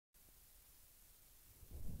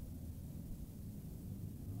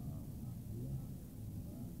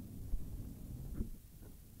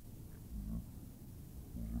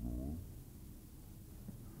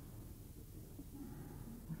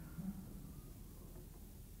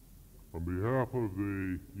On behalf of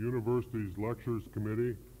the university's Lectures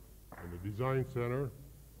Committee and the Design Center,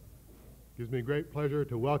 it gives me great pleasure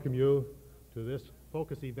to welcome you to this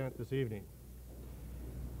focus event this evening.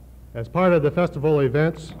 As part of the festival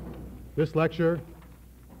events, this lecture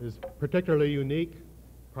is particularly unique,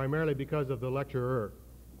 primarily because of the lecturer.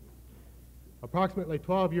 Approximately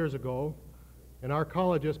 12 years ago, an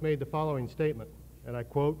archaeologist made the following statement, and I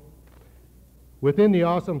quote, "Within the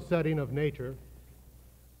awesome setting of nature,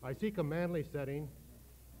 I seek a manly setting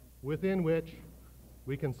within which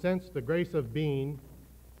we can sense the grace of being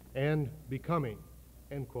and becoming,"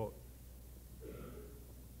 end quote.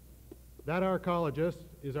 That archaeologist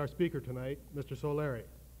is our speaker tonight, Mr. Soleri.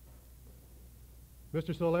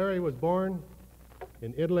 Mr. Soleri was born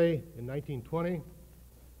in Italy in 1920.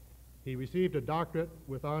 He received a doctorate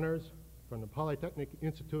with honors from the Polytechnic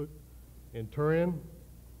Institute in Turin.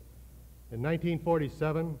 In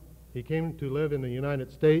 1947, he came to live in the United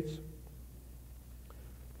States.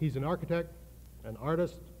 He's an architect, an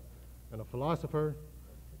artist, and a philosopher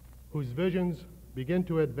whose visions begin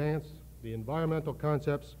to advance the environmental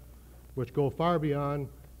concepts which go far beyond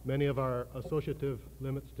many of our associative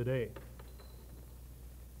limits today.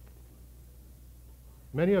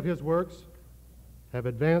 Many of his works have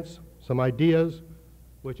advanced some ideas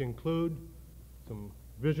which include some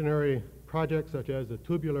visionary projects such as the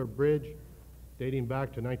tubular bridge dating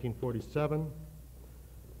back to 1947,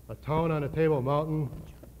 a town on a table mountain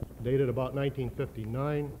dated about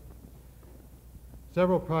 1959,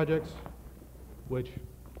 several projects which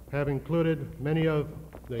have included many of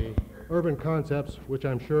the urban concepts which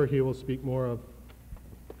I'm sure he will speak more of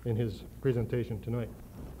in his presentation tonight.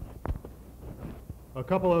 A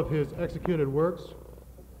couple of his executed works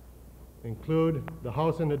include the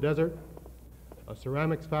House in the Desert, a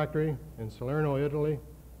ceramics factory in Salerno, Italy,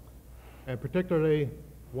 and particularly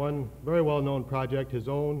one very well-known project, his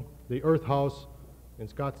own, the Earth House in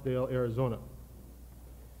Scottsdale, Arizona.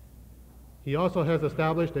 He also has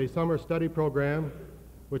established a summer study program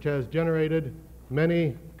which has generated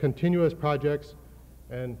many continuous projects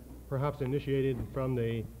and perhaps initiated from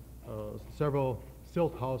the several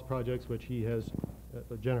silt house projects which he has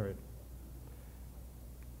generated.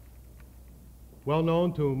 Well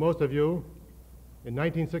known to most of you, in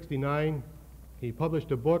 1969, he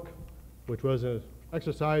published a book which was an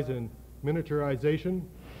exercise in miniaturization,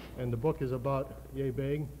 and the book is about yay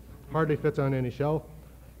big, hardly fits on any shelf,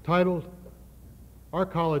 titled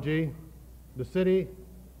Arcology, the City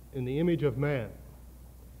in the Image of Man.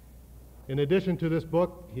 In addition to this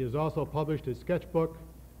book, he has also published his sketchbook,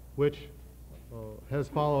 which has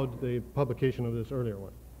followed the publication of this earlier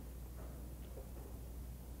one.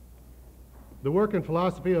 The work and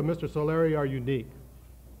philosophy of Mr. Soleri are unique.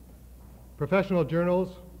 Professional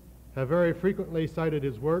journals have very frequently cited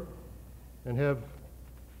his work and have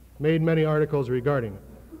made many articles regarding it.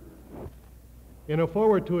 In a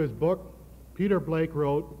foreword to his book, Peter Blake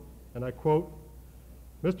wrote, and I quote,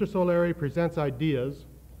 "Mr. Soleri presents ideas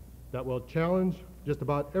that will challenge just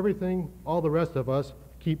about everything all the rest of us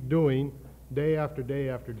keep doing day after day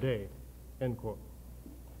after day," end quote.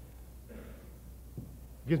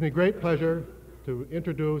 It gives me great pleasure to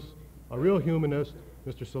introduce a real humanist,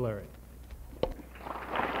 Mr. Soleri.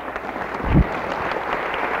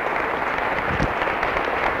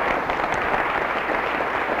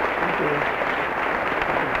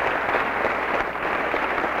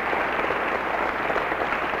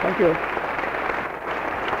 Thank you.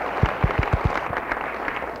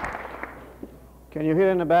 Can you hear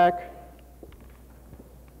in the back?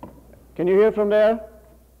 Can you hear from there?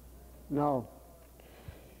 No.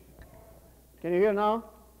 Can you hear now?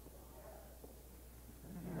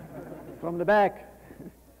 From the back?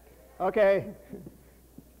 Okay.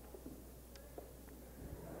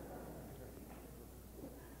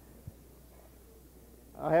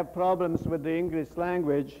 I have problems with the English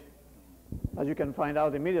language, as you can find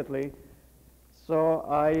out immediately. So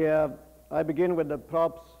I begin with the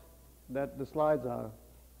props that the slides are.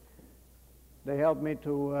 They help me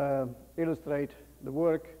to illustrate the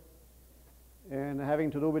work, and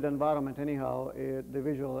having to do with environment anyhow, the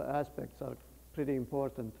visual aspects are pretty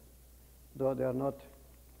important, though they are not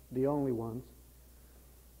the only ones.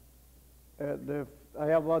 I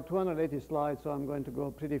have about 280 slides, so I'm going to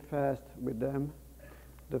go pretty fast with them.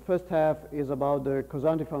 The first half is about the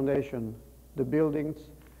Cosanti Foundation, the buildings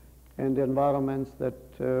and the environments that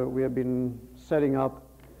we have been setting up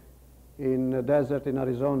in the desert in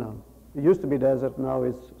Arizona. It used to be desert, now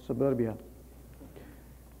it's suburbia.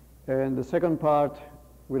 And the second part,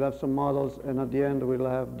 we'll have some models, and at the end we'll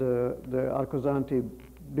have the Arcology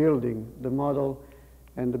building, the model,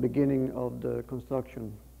 and the beginning of the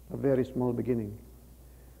construction, a very small beginning.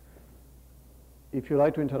 If you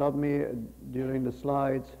like to interrupt me during the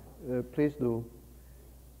slides, please do.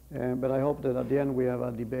 But I hope that at the end we have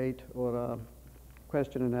a debate or a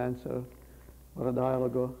question and answer or a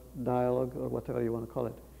dialogue or whatever you want to call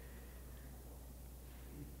it.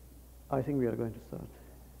 I think we are going to start.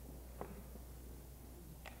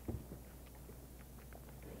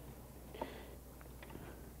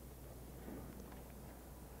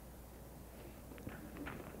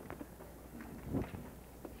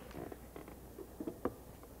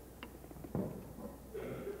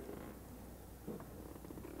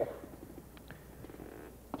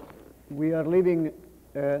 We are living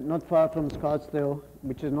not far from Scottsdale,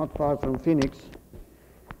 which is not far from Phoenix.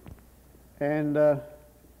 And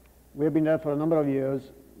we've been there for a number of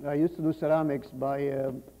years. I used to do ceramics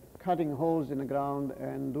by cutting holes in the ground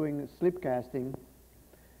and doing slip casting.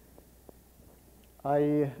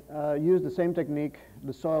 I used the same technique.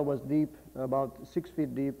 The soil was deep, about 6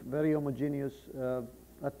 feet deep, very homogeneous,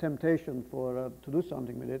 a temptation for to do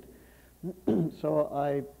something with it. So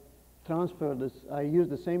I transfer this. I use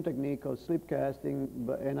the same technique of slip casting,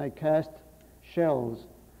 and I cast shells.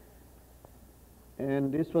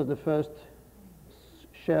 And this was the first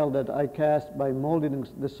shell that I cast by molding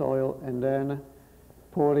the soil and then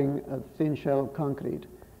pouring a thin shell of concrete.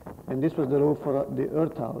 And this was the roof for the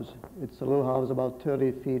earth house. It's a little house about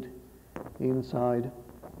 30 feet inside.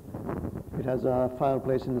 It has a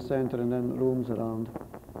fireplace in the center and then rooms around,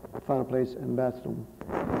 fireplace and bathroom.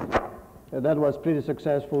 That was pretty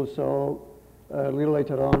successful, so a little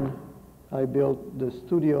later on I built the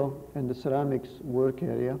studio and the ceramics work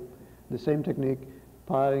area, the same technique,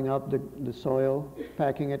 piling up the soil,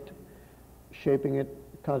 packing it, shaping it,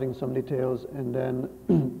 cutting some details, and then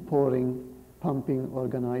pouring, pumping,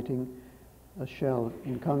 organizing a shell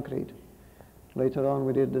in concrete. Later on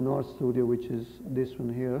we did the north studio, which is this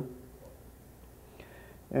one here.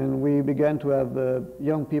 And we began to have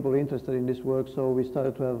young people interested in this work, so we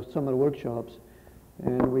started to have summer workshops.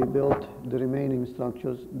 And we built the remaining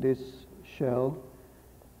structures, this shell,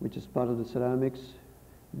 which is part of the ceramics,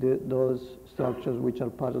 those structures which are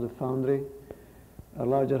part of the foundry, a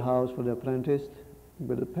larger house for the apprentice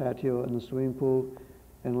with a patio and a swimming pool,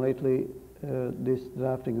 and lately this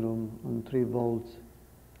drafting room on 3 volts.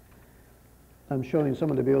 I'm showing some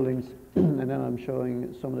of the buildings and then I'm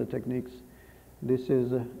showing some of the techniques. This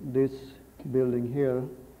is this building here.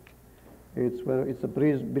 It's a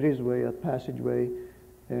breezeway, a passageway,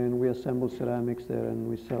 and we assemble ceramics there and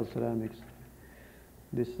we sell ceramics.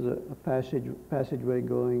 This is a passageway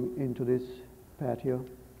going into this patio.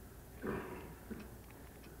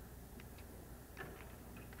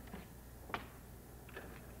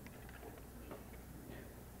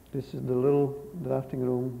 This is the little drafting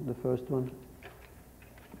room, the first one.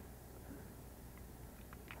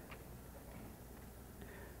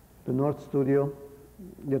 The north studio,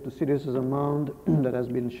 you have to see this is a mound that has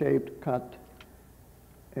been shaped, cut,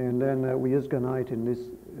 and then we use granite in this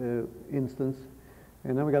instance.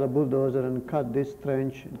 And then we got a bulldozer and cut this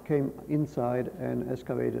trench, came inside and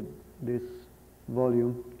excavated this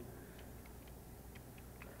volume.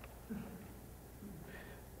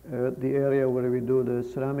 The area where we do the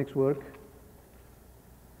ceramics work,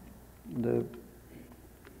 the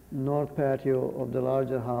north patio of the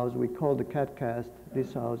larger house, we call the cat cast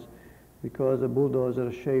this house because the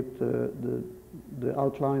bulldozer shaped the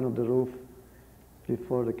outline of the roof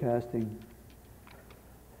before the casting.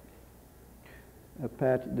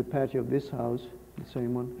 The patio of this house, the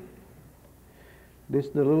same one. This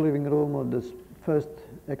is the little living room of this first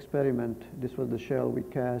experiment. This was the shell we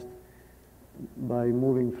cast by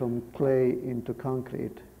moving from clay into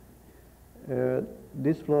concrete.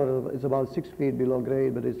 This floor is about 6 feet below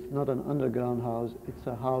grade, but it's not an underground house. It's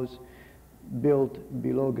a house built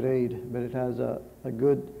below grade, but it has a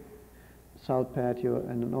good south patio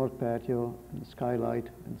and a north patio and skylight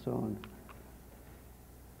and so on.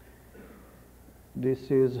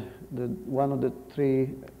 This is one of the 3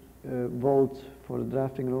 vaults for the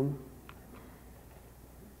drafting room.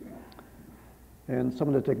 And some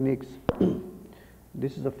of the techniques.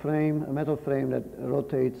 This is a frame, a metal frame that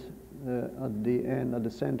rotates at the end, at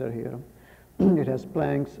the center here. It has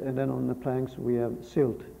planks, and then on the planks we have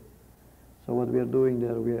silt. So what we are doing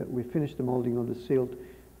there, we finish the molding of the silt.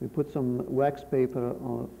 We put some wax paper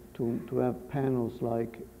to have panels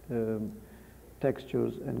like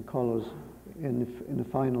textures and colors in the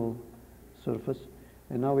final surface.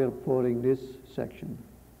 And now we are pouring this section.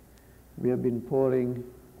 We have been pouring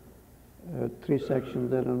 3 sections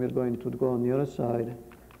there, and we're going to go on the other side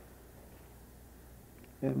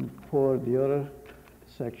and pour the other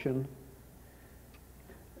section.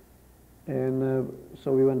 And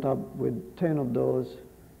so we went up with 10 of those.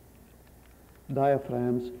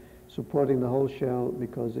 diaphragms supporting the whole shell,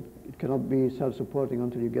 because it cannot be self-supporting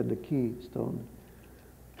until you get the keystone,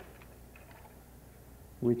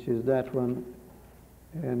 which is that one.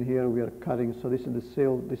 And here we are cutting, so this is the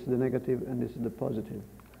sill, this is the negative, and this is the positive.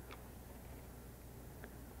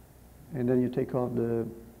 And then you take off the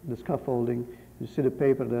scaffolding. You see the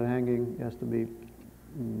paper there hanging, it has to be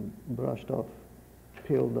brushed off,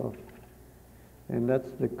 peeled off. And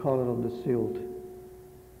that's the color of the silt.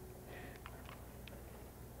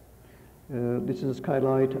 This is a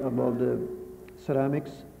skylight above the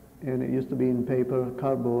ceramics, and it used to be in paper,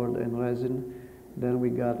 cardboard, and resin. Then we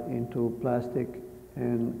got into plastic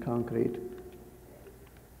and concrete.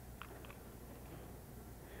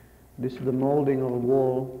 This is the molding of a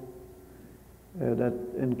wall that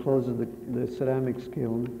encloses the ceramic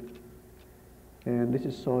kiln. And this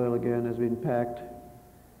is soil again, has been packed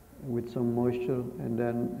with some moisture, and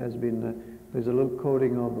then has been, there's a little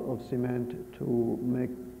coating of cement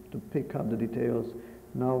to pick up the details.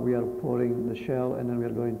 Now we are pouring the shell, and then we are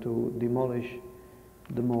going to demolish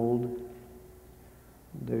the mold.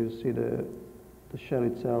 There you see the shell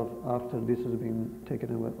itself after this has been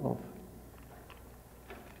taken away off.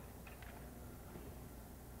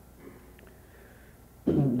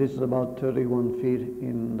 This is about 31 feet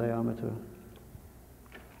in diameter.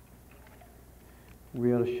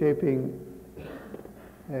 We are shaping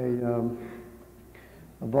a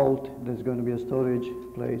vault that's going to be a storage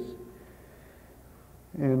place.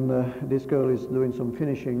 And this girl is doing some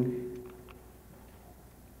finishing.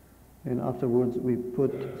 And afterwards we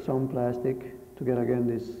put some plastic to get again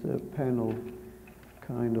this panel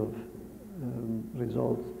kind of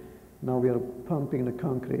results. Now we are pumping the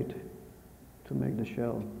concrete to make the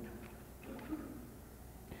shell.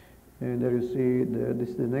 And there you see this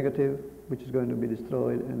is the negative, which is going to be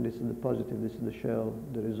destroyed, and this is the positive, this is the shell,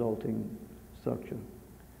 the resulting structure,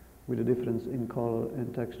 with a difference in color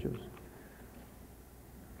and textures.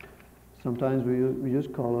 Sometimes we use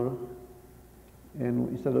color, and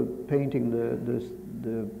instead of painting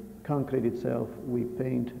the concrete itself, we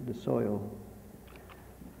paint the soil.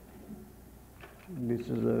 This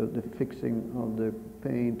is the fixing of the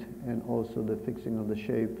paint and also the fixing of the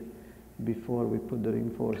shape before we put the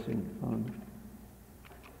reinforcing on.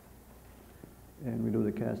 And we do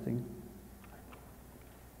the casting.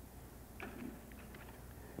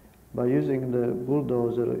 By using the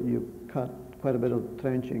bulldozer, you cut quite a bit of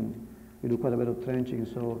trenching. You do quite a bit of trenching,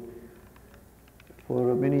 so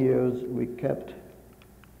for many years we kept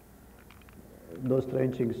those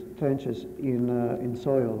trenches in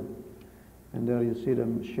soil, and there you see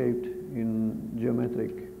them shaped in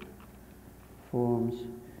geometric forms.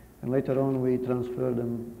 And later on we transfer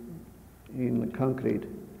them in concrete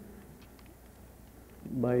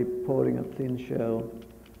by pouring a thin shell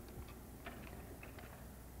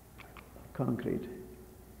concrete.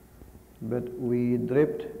 But we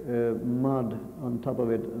dripped mud on top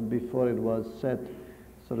of it before it was set,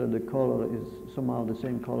 so that the color is somehow the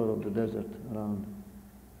same color of the desert around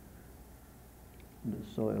the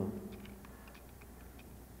soil.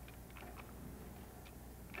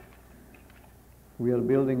 We are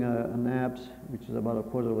building an apse, which is about a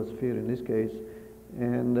quarter of a sphere in this case,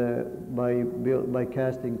 and by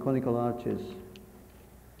casting conical arches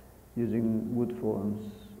using wood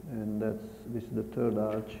forms, and this is the third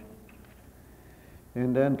arch.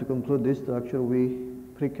 And then to conclude this structure, we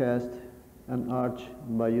precast an arch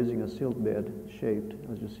by using a silt bed shaped,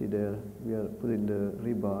 as you see there. We are putting the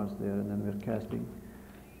rebars there, and then we are casting.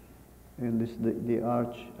 And this is the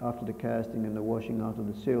arch after the casting and the washing out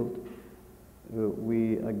of the silt.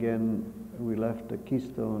 We left the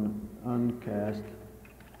keystone uncast,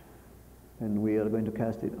 and we are going to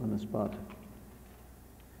cast it on the spot.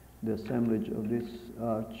 The assemblage of this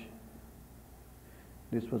arch,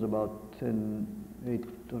 this was about 8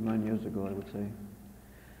 or 9 years ago, I would say.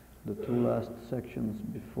 The two last sections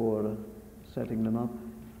before setting them up.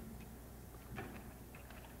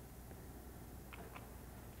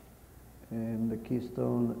 And the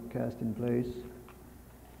keystone cast in place.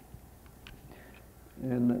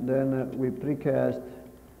 And then we precast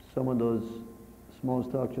some of those small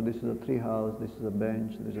structures. This is a tree house, this is a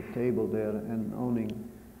bench, there's a table there, and awning.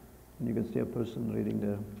 And you can see a person reading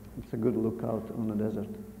there. It's a good lookout on the desert.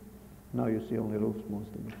 Now you see only roofs most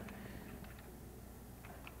of it.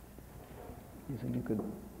 You think you could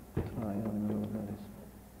try? I don't know what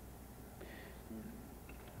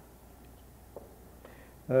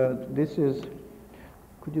that is. This is,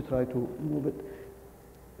 could you try to move it,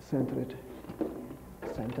 center it?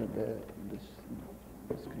 Center the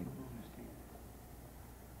screen.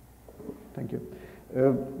 Thank you.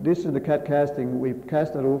 This is the cat casting. We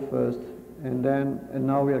cast the roof first, And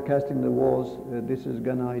now we are casting the walls. This is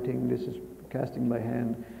gunniting, this is casting by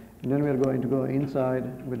hand. And then we are going to go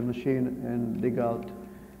inside with a machine and dig out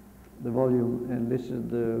the volume. And this is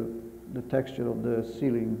the texture of the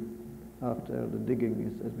ceiling after the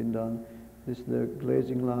digging has been done. This is the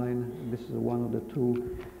glazing line. This is one of the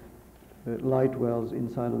two light wells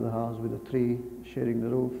inside of the house with a tree shading the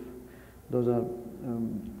roof. Those are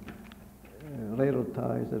railroad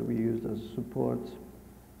ties that we used as supports.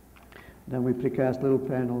 Then we precast little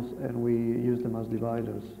panels and we use them as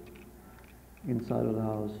dividers inside of the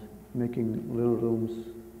house, making little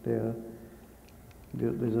rooms there.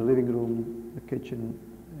 There's a living room, a kitchen,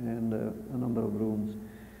 and a number of rooms.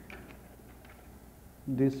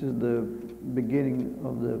 This is the beginning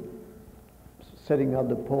of the setting up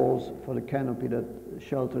the poles for the canopy that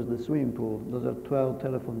shelters the swimming pool. Those are 12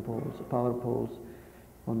 telephone poles, power poles.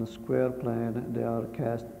 On a square plan, they are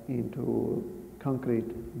cast into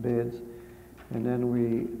concrete beds, and then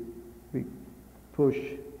we push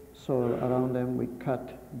soil around them. We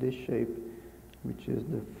cut this shape, which is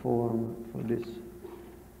the form for this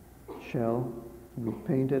shell. We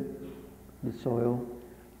painted the soil.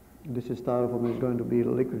 This is styrofoam is going to be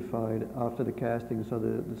liquefied after the casting so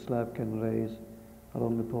the slab can raise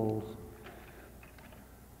along the poles.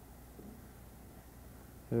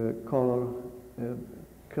 Color,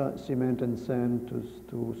 cement and sand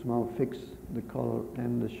to somehow fix the color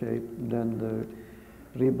and the shape. Then the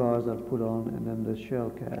rebars are put on and then the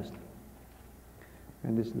shell cast.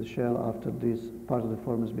 And this is the shell after this part of the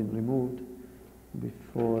form has been removed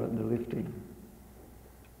before the lifting.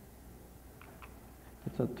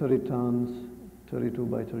 It's a 30 tons, 32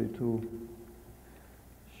 by 32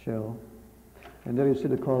 shell. And there you see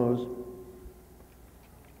the colors.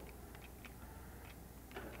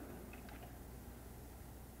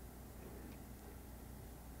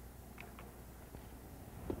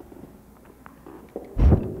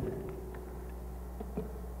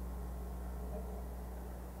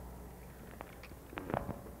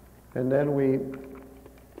 And then we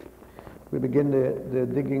begin the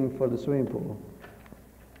digging for the swimming pool.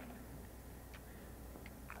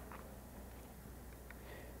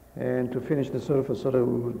 And to finish the surface so that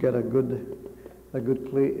we would get a good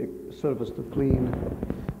surface to clean,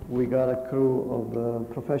 we got a crew of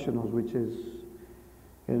professionals, which is,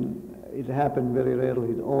 and it happened very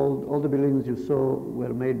rarely. All the buildings you saw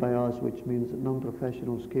were made by us, which means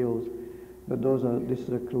non-professional skills. But this is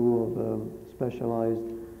a crew of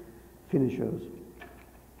specialized finishers.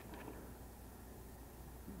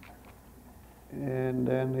 And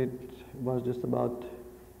then it was just about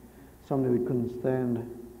something we couldn't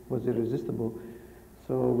stand. Was irresistible.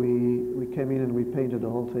 So we came in and we painted the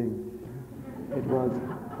whole thing. It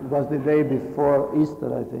was the day before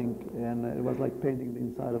Easter, I think, and it was like painting the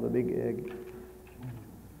inside of a big egg.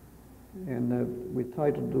 And we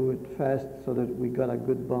tried to do it fast so that we got a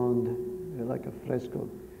good bond, like a fresco,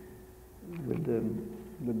 with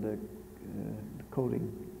the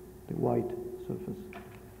coating, the white surface.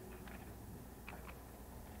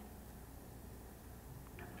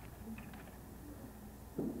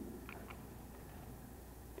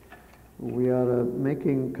 We are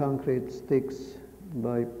making concrete sticks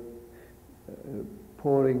by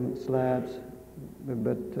pouring slabs,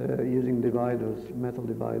 but using dividers, metal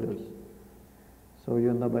dividers. So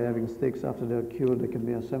you end up by having sticks. After they're cured, they can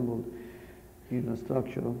be assembled in a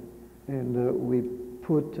structure. And we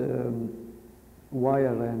put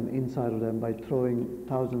wire end inside of them by throwing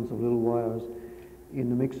thousands of little wires in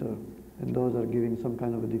the mixer. And those are giving some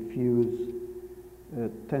kind of a diffuse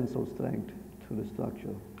tensile strength to the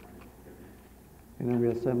structure. And then we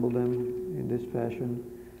assemble them in this fashion,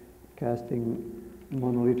 casting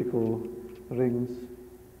monolithical rings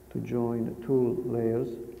to join two layers.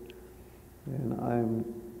 And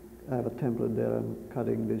I have a template there. I'm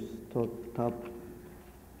cutting this top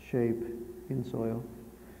shape in soil.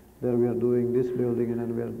 There we are doing this building, and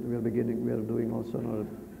then we are doing also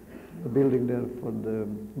a building there for the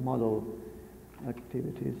models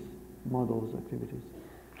activities.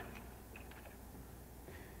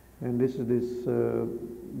 And this is this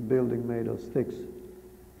building made of sticks,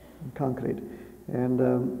 concrete, and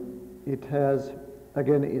it has,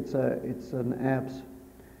 again, it's an apse,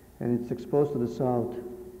 and it's exposed to the south,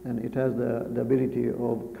 and it has the ability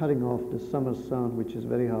of cutting off the summer sun, which is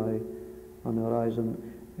very high on the horizon,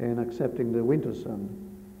 and accepting the winter sun.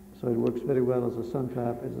 So it works very well as a sun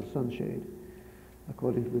trap, as a sunshade,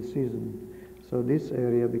 according to the season. So this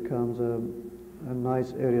area becomes a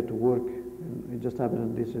nice area to work. And it just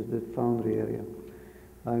happened that this is the foundry area.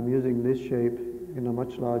 I'm using this shape in a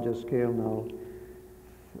much larger scale now,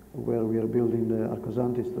 where we are building the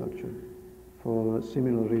Arcology structure for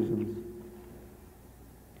similar reasons.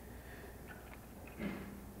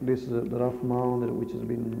 This is the rough mound which has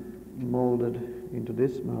been molded into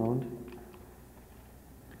this mound.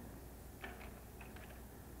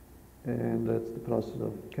 And that's the process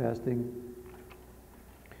of casting.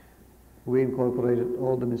 We incorporated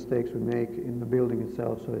all the mistakes we make in the building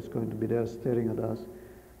itself, so it's going to be there staring at us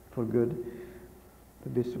for good.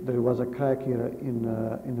 There was a crack here in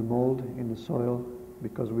the mold, in the soil,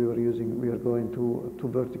 because we were going too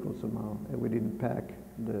vertical somehow, and we didn't pack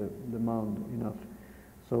the mound enough.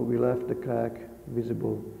 So we left the crack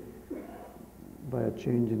visible by a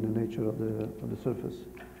change in the nature of the surface.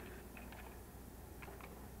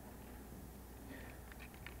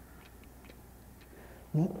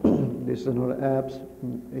 This is another apse.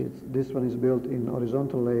 This one is built in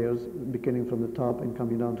horizontal layers, beginning from the top and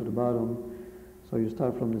coming down to the bottom. So you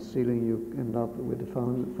start from the ceiling, you end up with the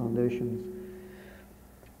foundations.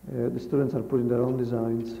 The students are putting their own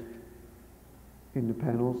designs in the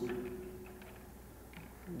panels.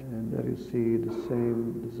 And there you see the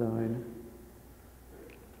same design.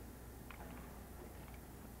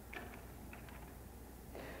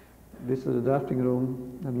 This is the drafting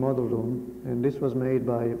room and model room, and this was made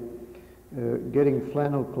by getting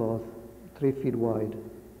flannel cloth 3 feet wide,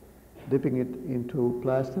 dipping it into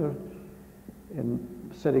plaster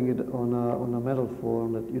and setting it on a metal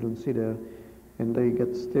form that you don't see there, and they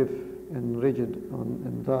get stiff and rigid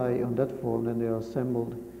and dry on that form, and they are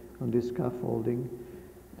assembled on this scaffolding.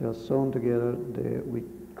 They are sewn together. We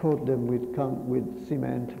coat them with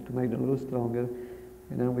cement to make them a little stronger,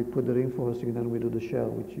 and then we put the reinforcing, and then we do the shell,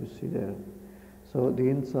 which you see there. So the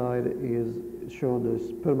inside shows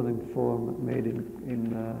this permanent form made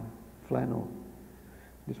in flannel.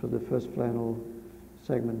 This was the first flannel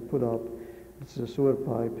segment put up. This is a sewer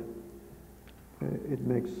pipe. It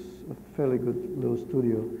makes a fairly good little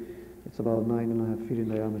studio. It's about 9.5 feet in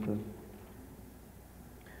diameter.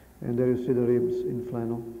 And there you see the ribs in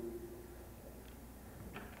flannel.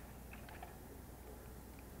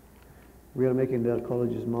 We are making the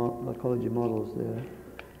Arcology models there.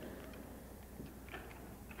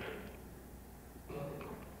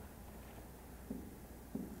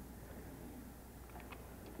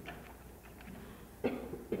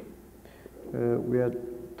 We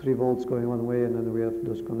had 3 volts going one way, and then we have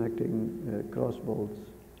those connecting cross bolts.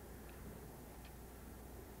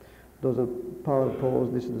 Those are power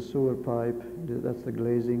poles. This is the sewer pipe. That's the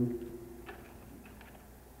glazing.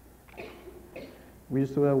 We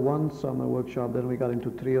used to have 1 summer workshop, then we got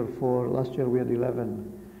into 3 or 4. Last year we had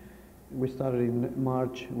 11. We started in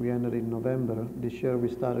March, we ended in November. This year we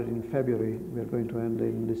started in February. We are going to end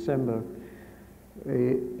in December.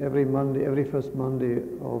 Every first Monday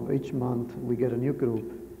of each month, we get a new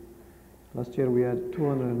group. Last year we had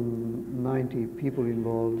 290 people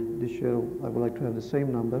involved. This year I would like to have the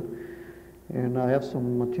same number. And I have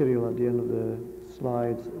some material at the end of the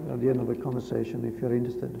slides, at the end of the conversation, if you're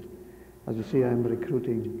interested. As you see, I'm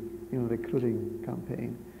recruiting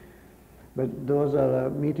campaign. But those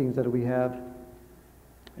are meetings that we have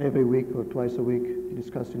every week or twice a week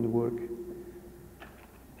discussing the work.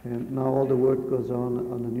 And now all the work goes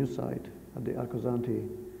on the new site, at the Arcology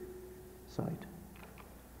site.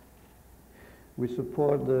 We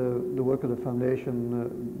support the work of the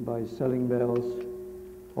foundation by selling bells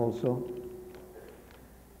also.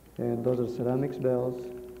 And those are ceramics bells.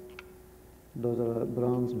 Those are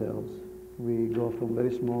bronze bells. We go from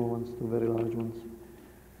very small ones to very large ones.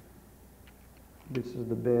 This is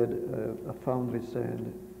the bed, a foundry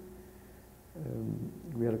sand.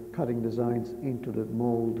 We are cutting designs into the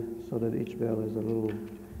mold so that each bell has a little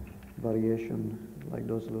variation, like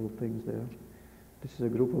those little things there. This is a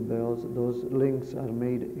group of bells. Those links are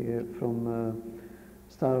made from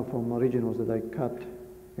styrofoam originals that I cut,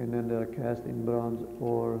 and then they are cast in bronze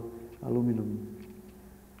or aluminum.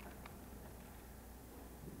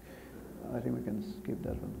 I think we can skip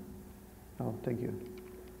that one. Oh, thank you.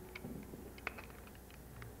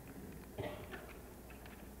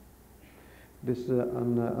 This is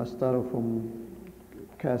a styrofoam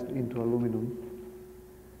cast into aluminum.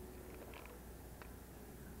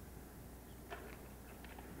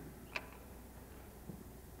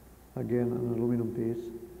 Again, an aluminum piece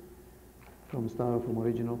from styrofoam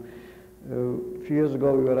original. A few years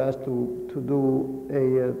ago, we were asked to do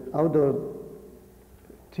a outdoor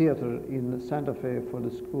theater in Santa Fe for the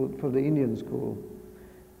school, for the Indian school,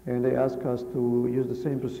 and they asked us to use the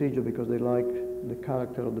same procedure because they like the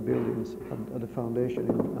character of the buildings at the foundation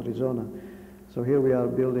in Arizona. So here we are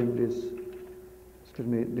building this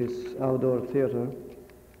outdoor theater,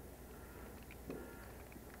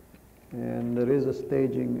 and there is a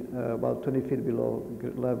staging about 20 feet below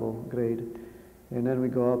level grade, And then we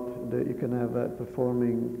go up, you can have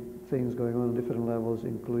performing things going on different levels,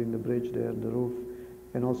 including the bridge there, the roof,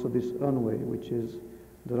 and also this runway, which is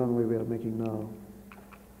the runway we are making now.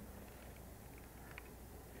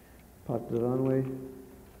 Part of the runway.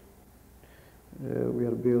 We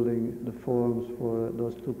are building the forms for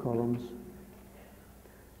those two columns.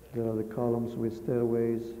 There are the columns with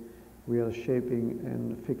stairways. We are shaping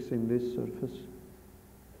and fixing this surface.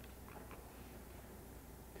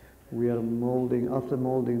 We are molding, after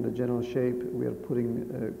molding the general shape, we are putting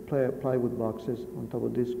plywood boxes on top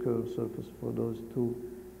of this curved surface for those two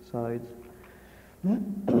sides.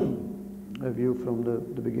 A view from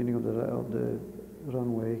the beginning of the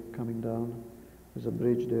runway coming down. There's a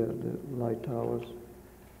bridge there, the light towers.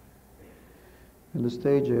 In the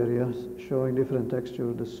stage area, showing different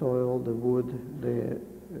texture, the soil, the wood, the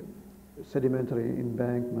sedimentary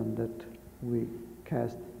embankment that we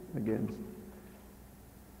cast against.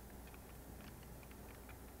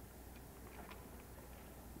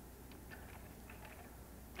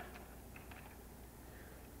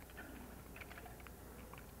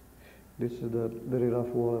 This is the very rough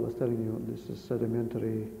wall I was telling you. This is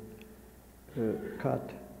sedimentary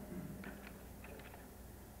cut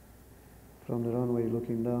from the runway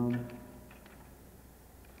looking down.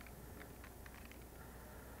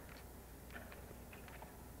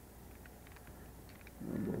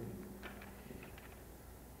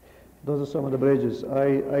 Those are some of the bridges.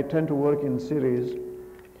 I tend to work in series.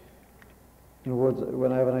 In other words,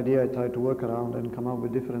 when I have an idea, I try to work around and come up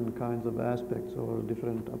with different kinds of aspects or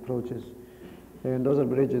different approaches. And those are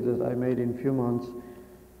bridges that I made in a few months.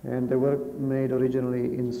 And they were made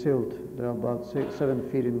originally in silt. They're about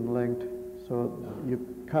 7 feet in length. So you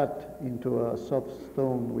cut into a soft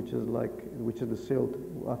stone, which is the silt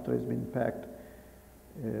after it's been packed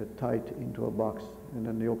tight into a box. And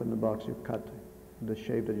then you open the box, you cut the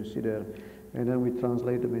shape that you see there. And then we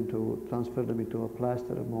transfer them into a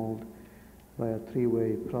plaster mold by a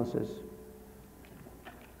three-way process.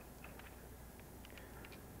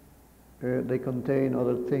 They contain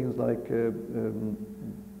other things like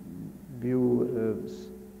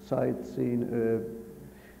sightseeing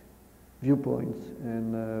viewpoints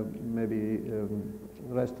and maybe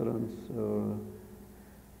restaurants or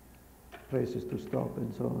places to stop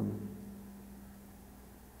and so on.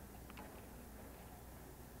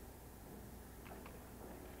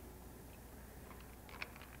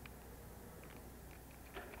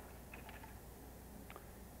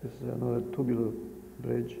 This is another tubular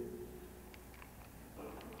bridge.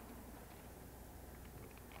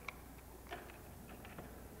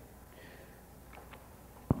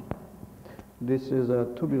 This is a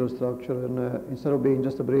tubular structure, and instead of being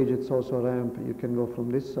just a bridge, it's also a ramp. You can go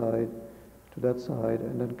from this side to that side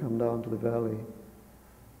and then come down to the valley,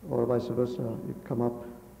 or vice versa. You come up,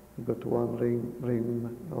 you go to one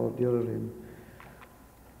rim or the other rim.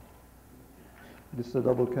 This is a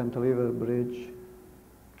double cantilever bridge.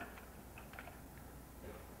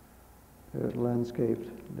 Landscaped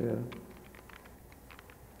there.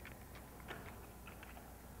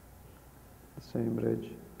 The same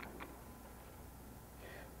bridge.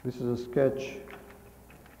 This is a sketch,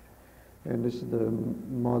 and this is the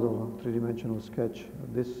model, three-dimensional sketch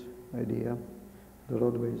of this idea. The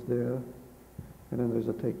roadway is there, and then there's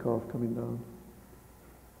a takeoff coming down.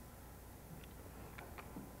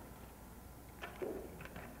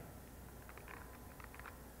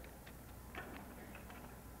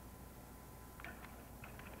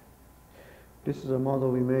 This is a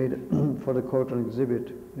model we made for the Corcoran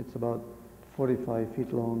exhibit. It's about 45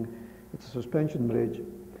 feet long. It's a suspension bridge,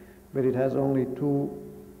 but it has only two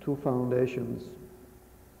foundations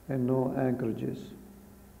and no anchorages.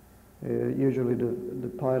 Usually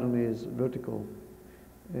the pylon is vertical,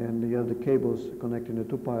 and you have the cables connecting the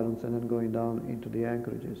two pylons and then going down into the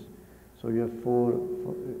anchorages. So you have four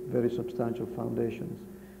very substantial foundations.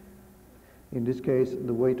 In this case,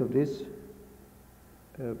 the weight of this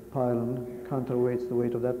pylon counterweights the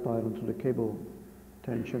weight of that pylon to the cable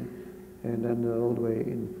tension, and then the roadway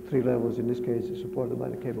in 3 levels in this case is supported by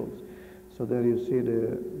the cables. So there you see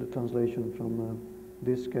the translation from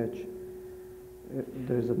this sketch.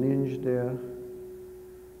 There's an hinge there,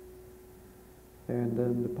 and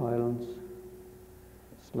then the pylons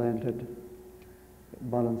slanted,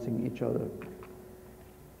 balancing each other.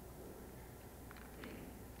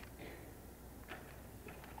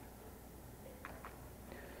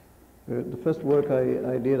 The first work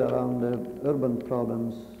I did around urban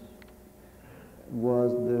problems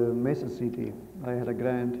was the Mesa City. I had a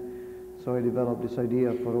grant, so I developed this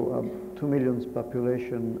idea for a 2 million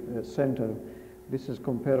population center. This is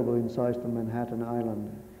comparable in size to Manhattan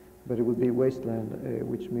Island. but it would be wasteland,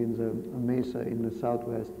 which means a mesa in the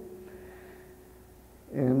southwest.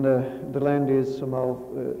 And the land is somehow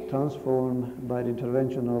transformed by the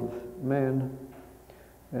intervention of man.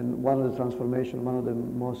 And one of the transformations, one of the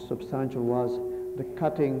most substantial, was the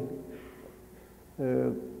cutting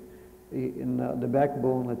in the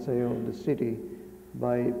backbone, let's say, of the city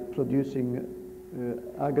by producing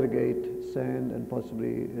aggregate sand and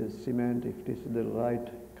possibly cement, if this is the right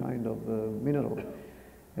kind of mineral.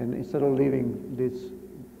 And instead of leaving this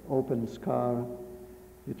open scar,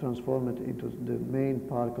 you transform it into the main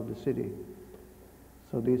park of the city.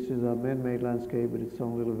 So this is a man-made landscape with its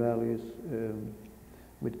own little valleys,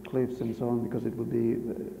 with cliffs and so on, because it would be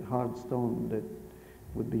hard stone that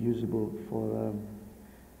would be usable for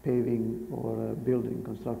paving or building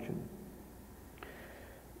construction.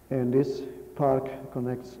 And this park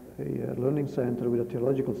connects a learning center with a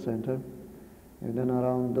theological center, and then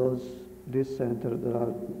around this center there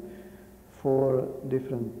are 4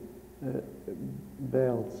 different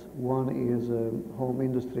belts. One is home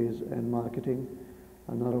industries and marketing,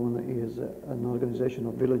 another one is an organization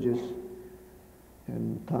of villages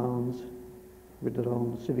and towns with their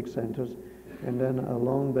own civic centers, and then a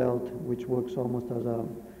long belt which works almost as a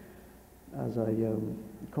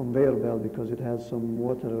conveyor belt, because it has some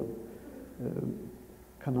water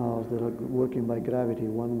canals that are working by gravity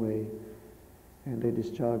one way, and they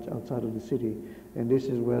discharge outside of the city. And this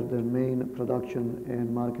is where the main production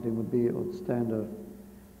and marketing would be of standard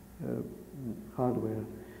hardware.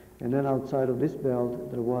 And then outside of this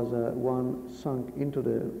belt there was one sunk into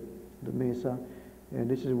the mesa, and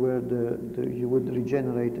this is where you would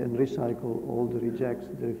regenerate and recycle all the rejects,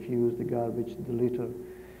 the refuse, the garbage, the litter,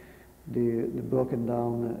 the broken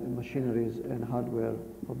down machineries and hardware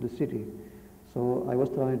of the city. So I was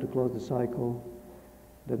trying to close the cycle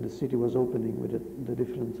that the city was opening with the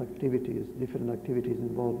different activities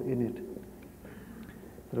involved in it.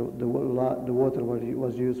 The water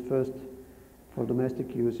was used first for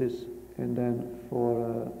domestic uses, and then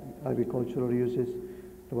for agricultural uses.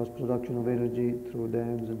 There was production of energy through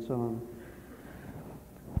dams and so on.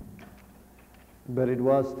 But it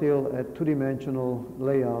was still a 2-dimensional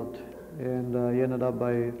layout, and I ended up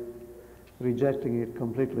by rejecting it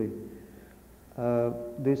completely.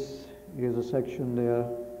 This is a section there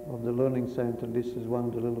of the learning center. This is one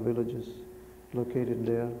of the little villages located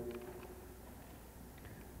there.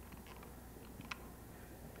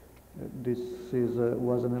 This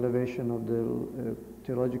was an elevation of the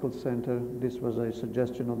theological center. This was a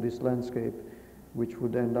suggestion of this landscape, which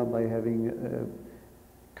would end up by having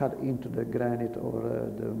cut into the granite or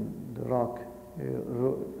the rock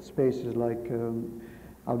spaces like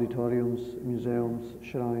auditoriums, museums,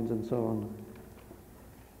 shrines, and so on.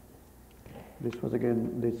 This was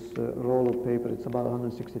again this roll of paper. It's about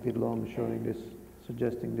 160 feet long, showing this,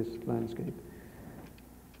 suggesting this landscape.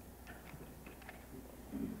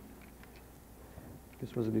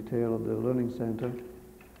 This was a detail of the learning center.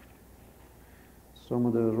 Some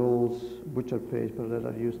of the rolls, butcher paper that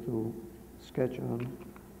I used to sketch on.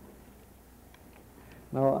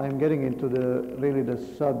 Now I'm getting into really the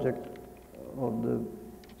subject of the.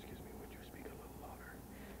 Excuse me, would you speak a little louder?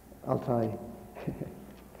 I'll try.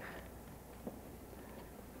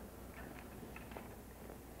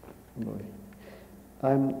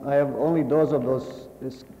 I have only those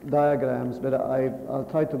diagrams, but I'll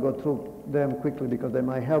try to go through them quickly because they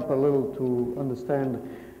might help a little to understand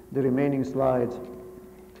the remaining slides.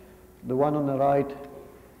 The one on the right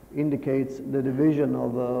indicates the division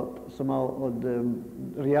of somehow of the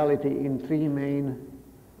reality in 3 main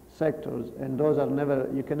sectors, and those are never,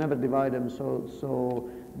 you can never divide them so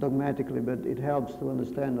dogmatically, but it helps to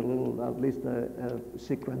understand a little, at least a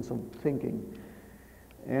sequence of thinking.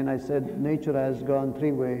 And I said nature has gone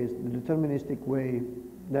 3 ways. The deterministic way,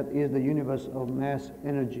 that is the universe of mass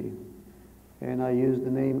energy, and I used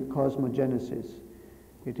the name cosmogenesis.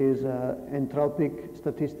 It is entropic,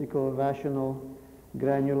 statistical, rational,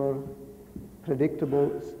 granular,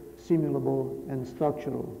 predictable, simulable, and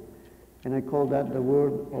structural. And I call that the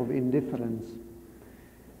world of indifference.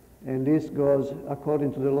 And this goes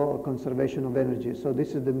according to the law of conservation of energy. So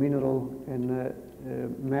this is the mineral and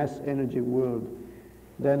mass energy world.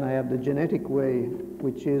 Then I have the genetic way,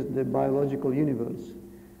 which is the biological universe,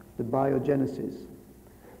 the biogenesis.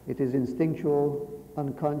 It is instinctual,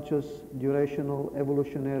 unconscious, durational,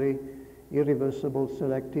 evolutionary, irreversible,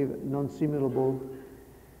 selective, non-simulable,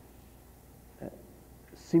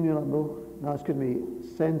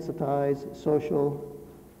 sensitized, social,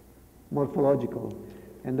 morphological.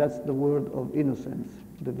 And that's the world of innocence,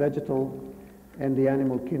 the vegetal and the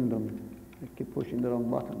animal kingdom. I keep pushing the wrong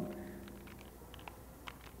button.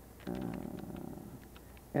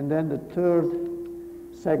 And then the third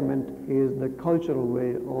segment is the cultural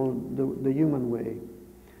way, or the human way.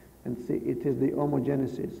 And see, it is the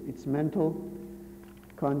homogenesis. It's mental,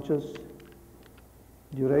 conscious,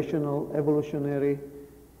 durational, evolutionary,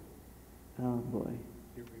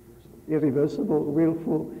 irreversible,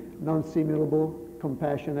 willful, non-simulable,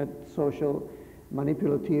 compassionate, social,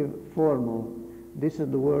 manipulative, formal. This is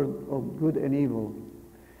the world of good and evil.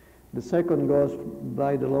 The second goes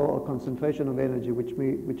by the law of concentration of energy, which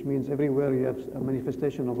means everywhere you have a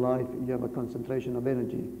manifestation of life, you have a concentration of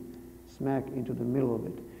energy, smack into the middle of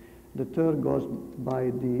it. The third goes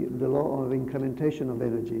by the law of incrementation of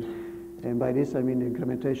energy. And by this I mean the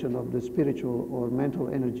incrementation of the spiritual or mental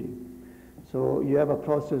energy. So you have a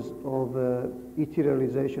process of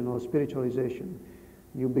etherealization or spiritualization.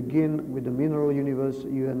 You begin with the mineral universe,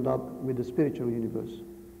 you end up with the spiritual universe.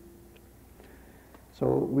 So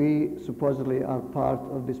we supposedly are part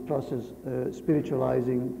of this process,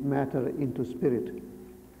 spiritualizing matter into spirit.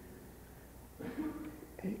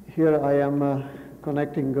 Here I am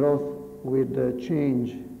connecting growth with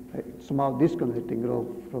change, somehow disconnecting growth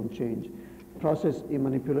from change. Process is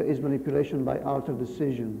manipulation by outer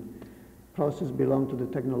decision. Process belongs to the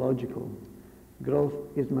technological. Growth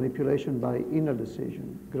is manipulation by inner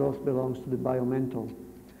decision. Growth belongs to the biomental.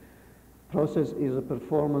 Process is a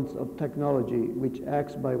performance of technology which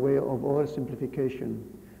acts by way of oversimplification.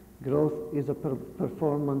 Growth is a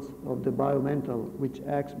performance of the biomental which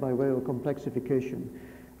acts by way of complexification.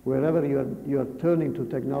 Wherever you are turning to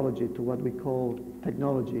technology, to what we call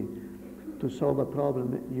technology, to solve a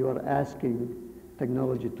problem, you are asking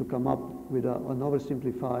technology to come up with an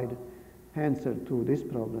oversimplified answer to this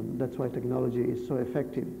problem. That's why technology is so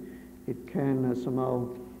effective. It can somehow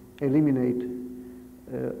eliminate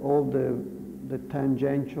all the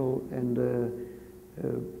tangential and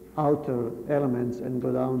outer elements and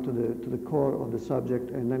go down to the core of the subject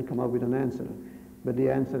and then come up with an answer. But the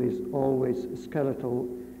answer is always skeletal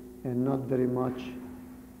and not very much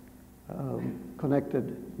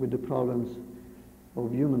connected with the problems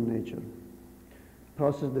of human nature.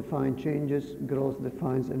 Process defines changes, growth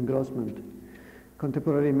defines engrossment.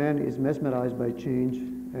 Contemporary man is mesmerized by change,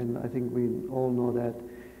 and I think we all know that,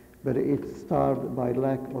 but it's starved by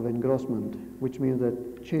lack of engrossment, which means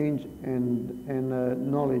that change and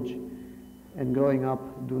knowledge and growing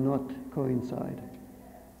up do not coincide.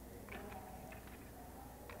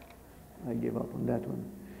 I give up on that one.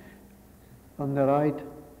 On the right,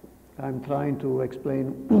 I'm trying to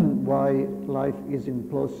explain why life is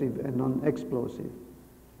implosive and non-explosive.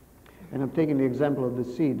 And I'm taking the example of the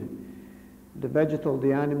seed. The vegetal,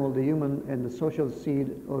 the animal, the human, and the social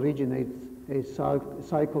seed originates a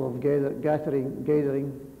cycle of gathering,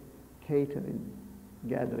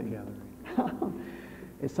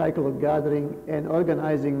 a cycle of gathering and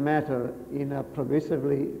organizing matter in a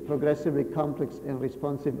progressively complex and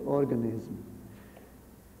responsive organism.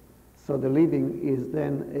 So the living is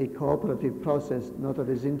then a cooperative process, not a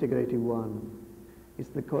disintegrating one. It's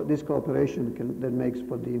this cooperation that makes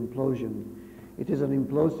for the implosion. It is an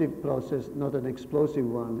implosive process, not an explosive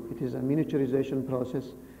one. It is a miniaturization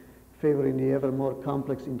process favoring the ever more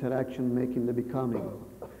complex interaction making the becoming.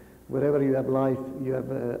 Wherever you have life, you have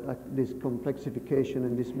this complexification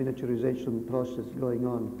and this miniaturization process going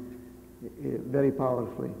on very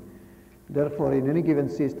powerfully. Therefore, in any given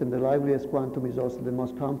system, the liveliest quantum is also the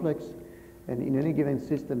most complex, and in any given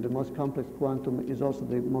system, the most complex quantum is also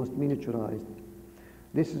the most miniaturized.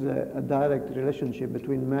 This is a direct relationship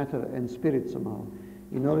between matter and spirit somehow.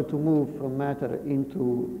 In order to move from matter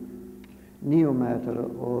into neo-matter,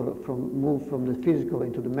 or move from the physical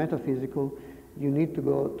into the metaphysical, you need to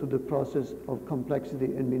go to the process of complexity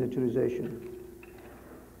and miniaturization.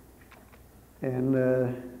 And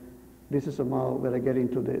this is somehow where I get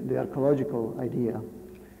into the arcological idea.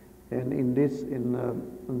 And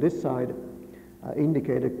on this side, I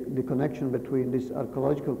indicate the connection between this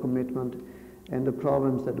arcological commitment and the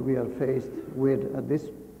problems that we are faced with at this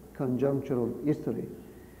conjuncture of history.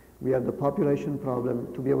 We have the population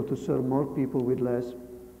problem, to be able to serve more people with less.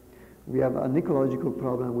 We have an ecological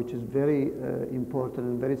problem, which is very important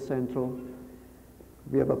and very central.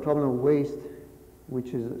 We have a problem of waste,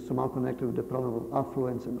 which is somehow connected with the problem of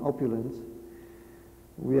affluence and opulence.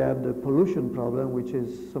 We have the pollution problem, which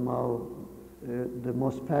is somehow the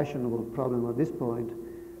most fashionable problem at this point,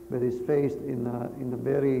 but is faced in a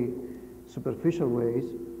very superficial ways.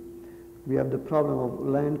 We have the problem of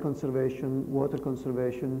land conservation, water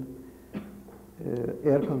conservation,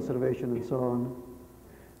 air conservation, and so on.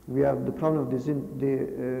 We have the problem of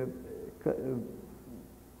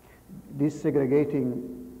desegregating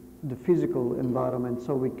the physical environment,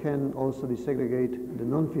 so we can also desegregate the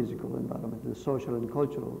non-physical environment, the social and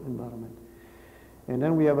cultural environment. And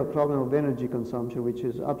then we have a problem of energy consumption, which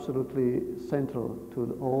is absolutely central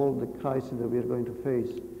to all the crises that we are going to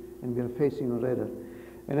face, and we are facing already.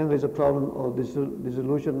 And then there's a problem of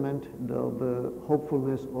disillusionment, of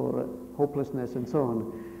hopefulness or hopelessness, and so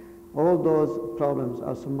on. All those problems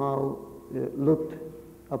are somehow looked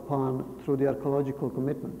upon through the arcological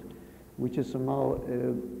commitment, which is somehow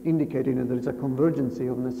indicating that there is a convergency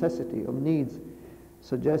of necessity, of needs,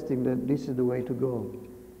 suggesting that this is the way to go.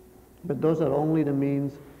 But those are only the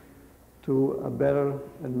means to a better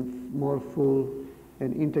and more full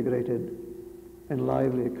and integrated and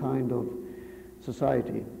lively kind of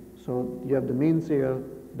society. So you have the means here,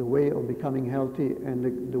 the way of becoming healthy,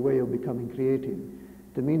 and the way of becoming creative.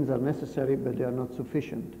 The means are necessary, but they are not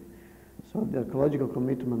sufficient. So the ecological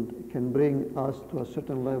commitment can bring us to a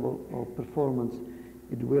certain level of performance.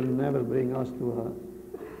 It will never bring us to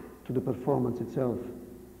the performance itself,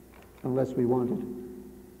 unless we want it.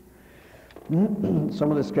 Some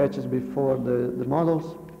of the sketches before the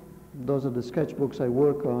models, those are the sketchbooks I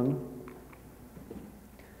work on.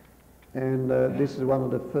 And this is one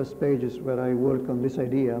of the first pages where I work on this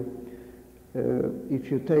idea.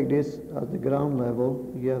 If you take this at the ground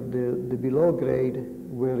level, you have the below grade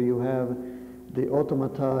where you have the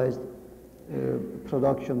automatized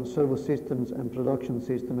production, service systems and production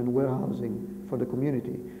system and warehousing for the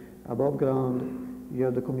community. Above ground, you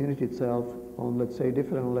have the community itself on, let's say,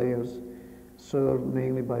 different layers, served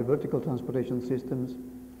mainly by vertical transportation systems,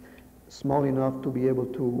 small enough to be able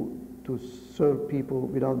to serve people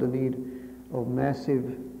without the need of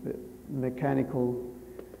massive mechanical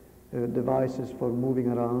devices for moving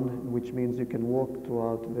around, which means you can walk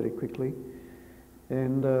throughout very quickly,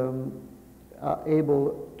 and are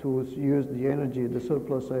able to use the energy, the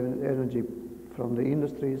surplus energy from the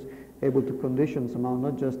industries, able to condition somehow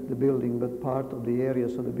not just the building but part of the area,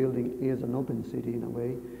 so the building is an open city in a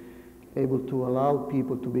way, able to allow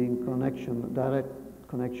people to be in connection, direct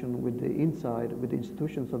connection with the inside, with the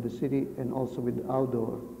institutions of the city, and also with the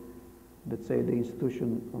outdoor, let's say the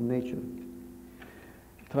institution of nature.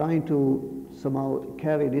 Trying to somehow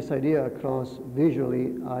carry this idea across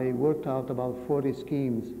visually, I worked out about 40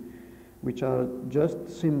 schemes which are just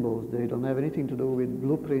symbols. They don't have anything to do with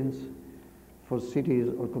blueprints for cities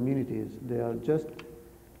or communities. They are just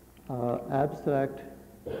abstract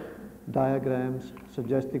diagrams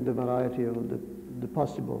suggesting the variety of the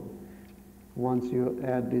possible once you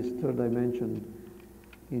add this third dimension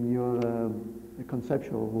in your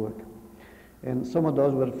conceptual work. And some of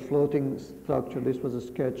those were floating structure. This was a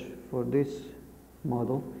sketch for this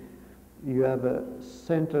model. You have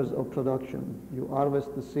centers of production. You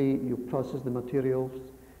harvest the sea, you process the materials,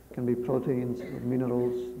 can be proteins,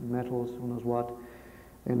 minerals, metals, who knows what.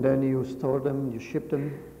 And then you store them, you ship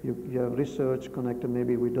them, you have research connected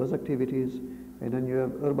maybe with those activities, and then you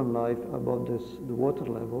have urban life above the water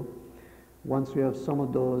level. Once you have some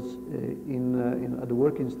of those at the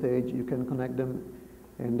working stage, you can connect them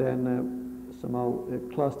and then somehow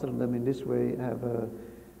cluster them in this way, have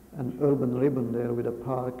an urban ribbon there with a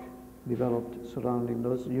park developed surrounding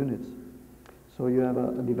those units. So you have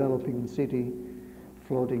a developing city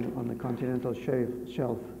floating on the continental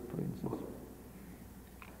shelf, for instance.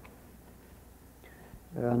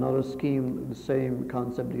 Another scheme, the same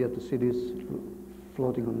concept, you have the cities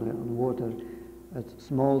floating on water. A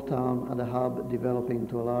small town at a hub developing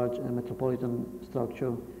into a large metropolitan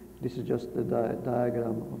structure. This is just the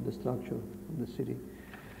diagram of the structure of the city.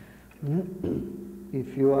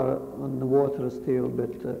 If you are on the water still,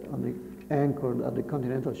 but anchored at the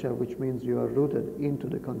continental shelf, which means you are rooted into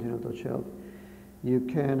the continental shelf, you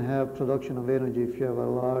can have production of energy if you have a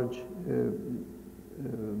large,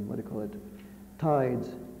 tides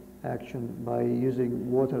action by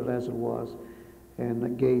using water reservoirs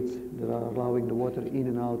and gates that are allowing the water in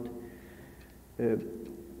and out,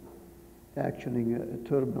 actioning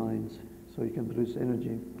turbines, so you can produce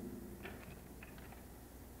energy.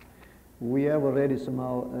 We have already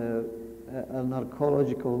somehow an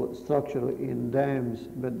arcological structure in dams,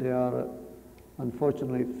 but they are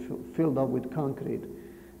unfortunately filled up with concrete.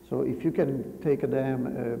 So if you can take a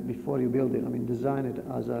dam before you build it, I mean design it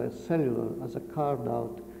as a cellular, as a carved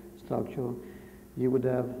out structure, you would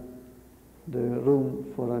have the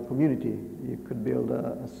room for a community. You could build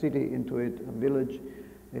a city into it, a village,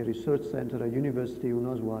 a research center, a university, who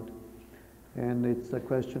knows what. And it's a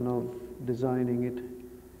question of designing it,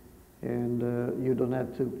 and you don't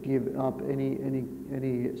have to give up any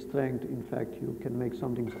strength. In fact, you can make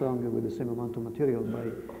something stronger with the same amount of material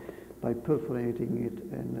by perforating it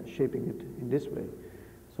and shaping it in this way.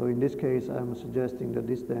 So in this case, I'm suggesting that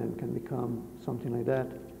this dam can become something like that.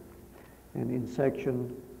 And in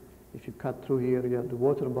section, if you cut through here, you have the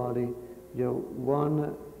water body, you have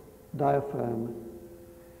one diaphragm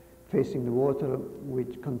facing the water,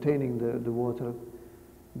 which containing the water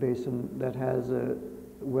basin that has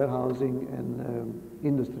warehousing and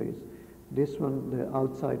industries. This one, the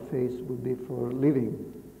outside face, would be for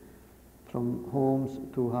living, from homes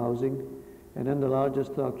to housing. And then the larger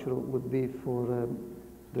structure would be for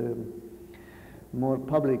the more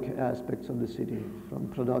public aspects of the city, from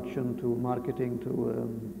production to marketing to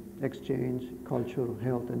exchange, culture,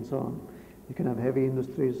 health, and so on. You can have heavy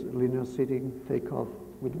industries, linear seating, takeoff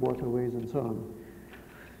with waterways, and so on.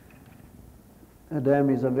 A dam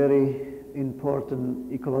is a very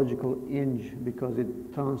important ecological hinge because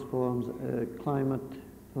it transforms climate,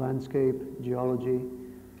 landscape, geology,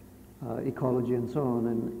 ecology, and so on.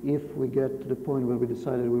 And if we get to the point where we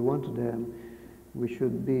decided we want a dam, we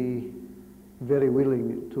should be very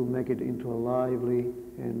willing to make it into a lively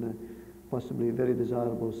and possibly very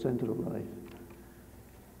desirable center of life.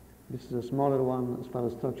 This is a smaller one as far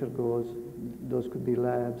as structure goes. Those could be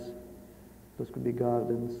labs, those could be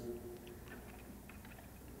gardens.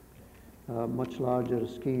 Much larger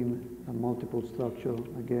scheme, a multiple structure,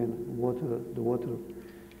 again, the water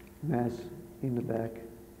mass in the back.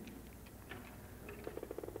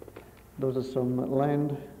 Those are some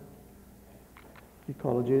land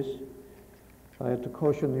ecologies. I have to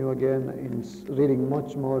caution you again in reading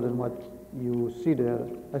much more than what you see there.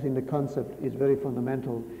 I think the concept is very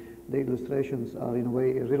fundamental. The illustrations are in a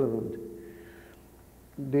way irrelevant.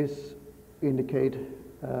 This indicate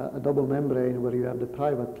a double membrane where you have the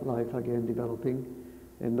private life again developing,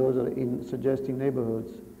 and those are in suggesting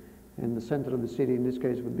neighborhoods. And the center of the city in this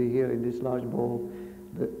case would be here in this large bowl.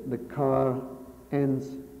 The car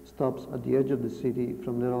stops at the edge of the city.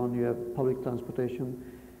 From there on you have public transportation,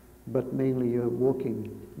 but mainly you have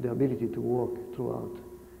walking, the ability to walk throughout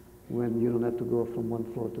when you don't have to go from one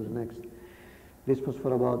floor to the next. This was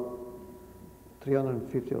for about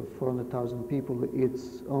 350 or 400,000 people.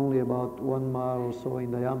 It's only about 1 mile or so in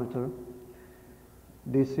diameter.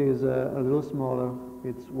 This is a little smaller.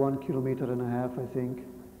 It's 1.5 kilometers, I think.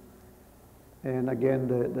 And again,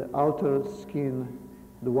 the outer skin,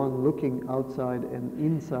 the one looking outside and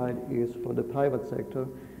inside, is for the private sector,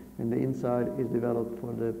 and the inside is developed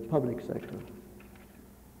for the public sector.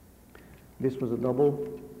 This was a double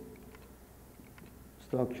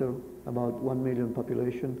structure, about 1 million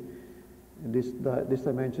population. And this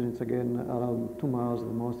dimension, it's again around 2 miles at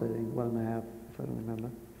the most, I think, 1.5, if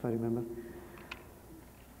I remember.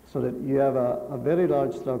 So that you have a very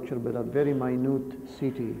large structure, but a very minute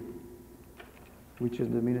city, which is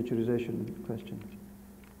the miniaturization question.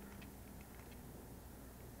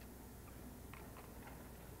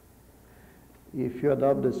 If you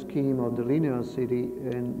adopt the scheme of the linear city,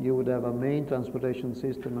 and you would have a main transportation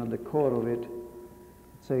system at the core of it,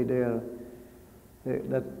 say there,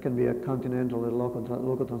 that can be a continental or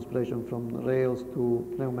local transportation from rails to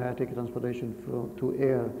pneumatic transportation to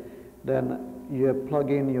air. Then you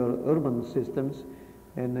plug in your urban systems,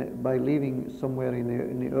 and by living somewhere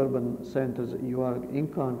in the urban centers, you are in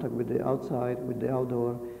contact with the outside, with the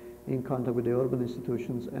outdoor, in contact with the urban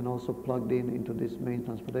institutions, and also plugged into this main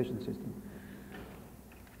transportation system.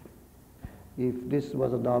 If this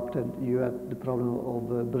was adopted, you had the problem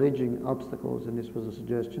of bridging obstacles, and this was a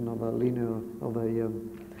suggestion of a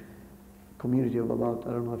community of about,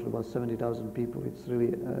 I don't know if it was 70,000 people. It's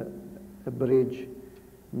really a bridge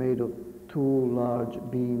made of 2 large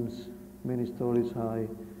beams, many stories high,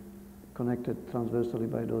 connected transversely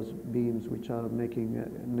by those beams, which are making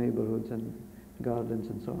neighborhoods and gardens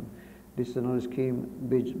and so on. This is another scheme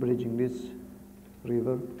bridging this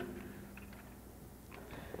river.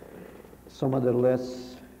 Some other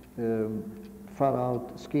less far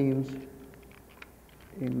out schemes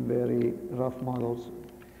in very rough models.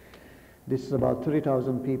 This is about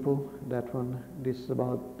 30,000 people, that one. This is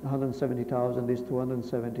about 170,000, this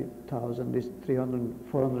 270,000, this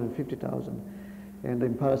 450,000. And the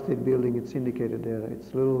Empire State Building, it's indicated there.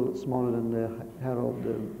 It's a little smaller than the Harrow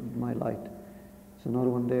of my light. There's another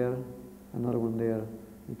one there,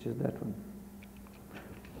 which is that one.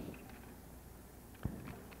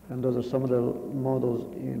 And those are some of the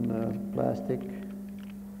models in plastic.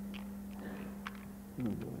 Oh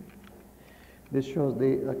boy. This shows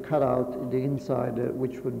the cutout, the inside,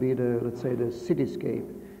 which would be let's say, the cityscape.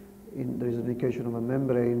 There is an indication of a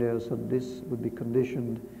membrane there, so this would be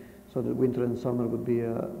conditioned so that winter and summer would be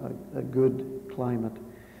a good climate.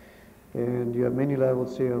 And you have many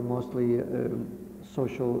levels here, mostly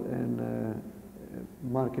social and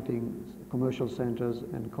marketing, commercial centers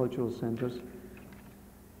and cultural centers.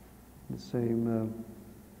 the same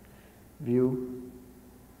view.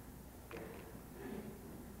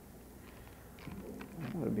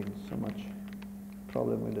 There have been so much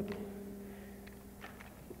problem with it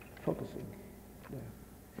focusing. There.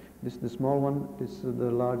 This is the small one, this is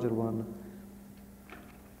the larger one.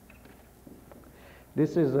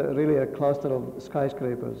 This is really a cluster of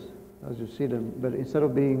skyscrapers as you see them, but instead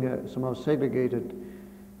of being somehow segregated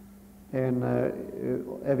and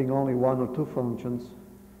having only one or two functions,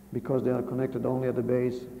 because they are connected only at the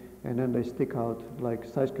base and then they stick out like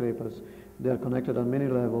skyscrapers, they are connected on many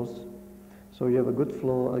levels. So you have a good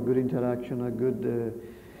flow, a good interaction, a good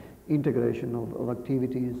integration of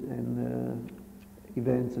activities and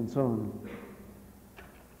events and so on.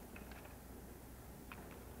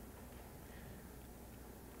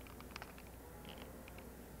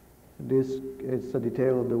 This is a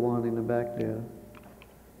detail of the one in the back there.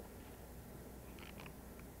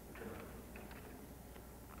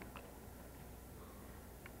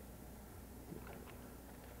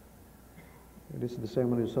 This is the same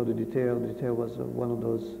one you saw the detail. The detail was one of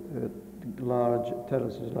those large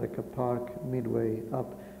terraces, like a park midway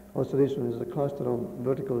up. Also, this one is a cluster of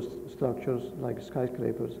vertical structures, like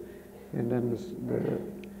skyscrapers, and then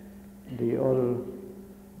the other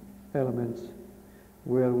elements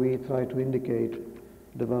where we try to indicate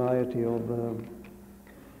the variety of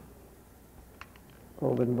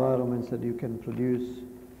environments that you can produce.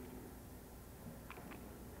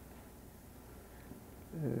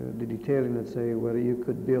 The detailing, let's say, where you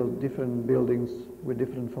could build different buildings with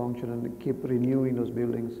different function and keep renewing those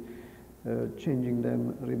buildings, changing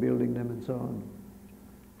them, rebuilding them, and so on.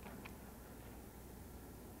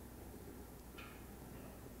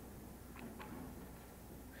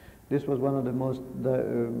 This was one of the most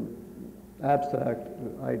abstract.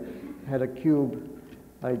 I had a cube.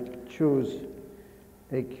 I choose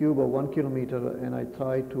a cube of 1 kilometer and I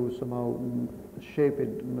try to somehow shape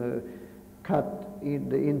it, cut in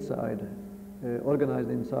the inside, organize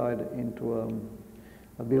the inside into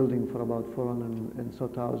a building for about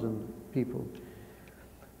 400,000 people.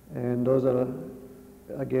 And those are,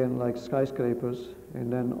 again, like skyscrapers,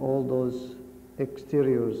 and then all those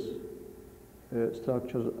exteriors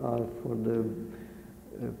structures are for the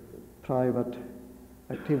private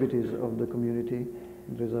activities of the community.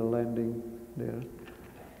 There's a landing there.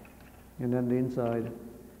 And then the inside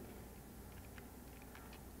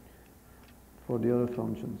for the other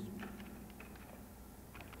functions.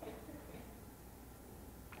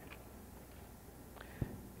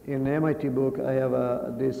 In the MIT book, I have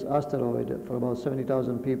this asteroid for about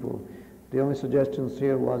 70,000 people. The only suggestions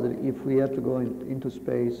here was that if we had to go into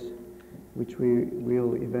space, which we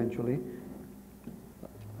will eventually,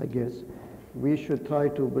 I guess, we should try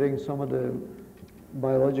to bring some of the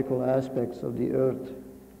biological aspects of the Earth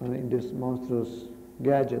in these monstrous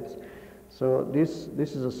gadgets. So this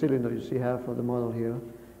is a cylinder, you see half of the model here,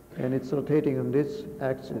 and it's rotating on this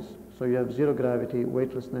axis. So you have zero gravity,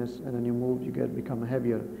 weightlessness, and then you move, you become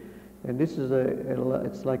heavier. And this is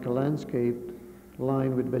it's like a landscape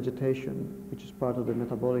lined with vegetation, which is part of the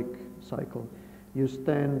metabolic cycle. You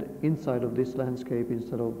stand inside of this landscape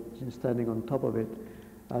instead of standing on top of it,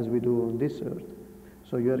 as we do on this Earth.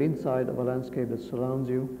 So you are inside of a landscape that surrounds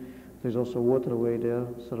you. There's also a waterway there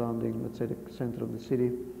surrounding, let's say, the center of the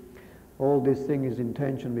city. All this thing is in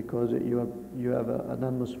tension because you have an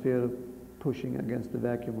atmosphere pushing against the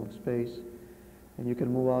vacuum of space, and you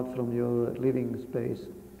can move out from your living space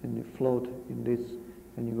and you float in this,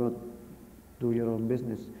 and you go do your own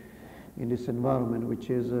business in this environment, which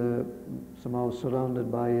is somehow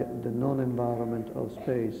surrounded by the non-environment of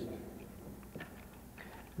space.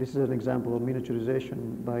 This is an example of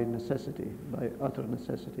miniaturization by necessity, by utter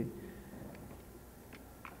necessity.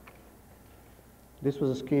 This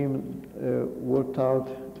was a scheme worked out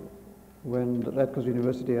when Rutgers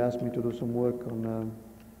University asked me to do some work on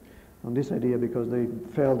this idea because they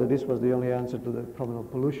felt that this was the only answer to the problem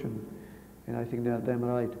of pollution, and I think they are damn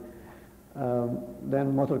right.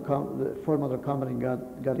 Then the Ford Motor Company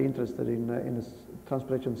got interested in this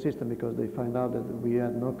transportation system because they found out that we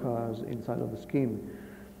had no cars inside of the scheme.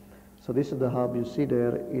 So this is the hub you see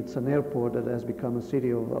there. It's an airport that has become a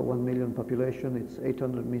city of 1 million population. It's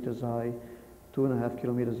 800 meters high, 2.5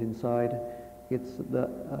 kilometers inside.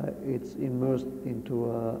 It's immersed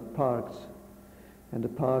into parks, and the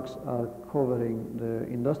parks are covering the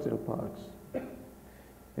industrial parks.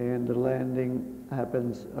 And the landing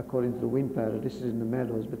happens according to the wind pattern. This is in the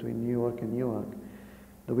meadows between New York and Newark.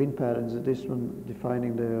 The wind patterns, this one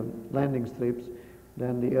defining the landing strips.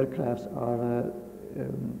 Then the aircrafts are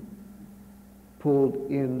pulled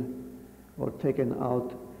in or taken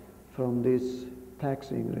out from this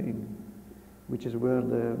taxiing ring. which is where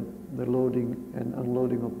the loading and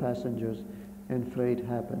unloading of passengers and freight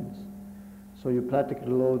happens. So you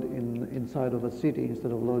practically load inside of a city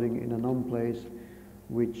instead of loading in a known place,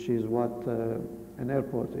 which is what an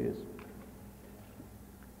airport is.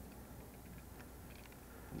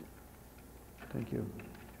 Thank you.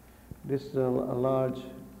 This is a large,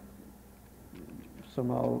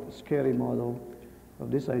 somehow scary model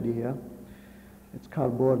of this idea. It's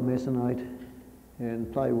cardboard, masonite, and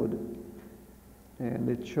plywood. And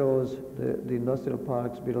it shows the industrial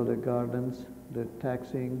parks below the gardens, the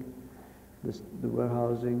taxiing, the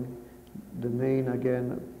warehousing, the main,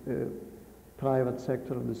 again, private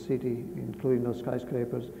sector of the city, including those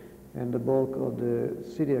skyscrapers, and the bulk of the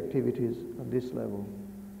city activities at this level.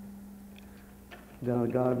 There are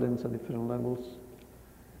gardens at different levels.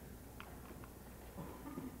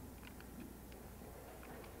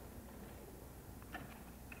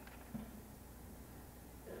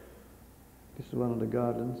 This is one of the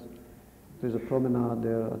gardens. There's a promenade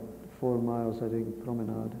there, 4 miles, I think,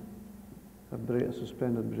 promenade, a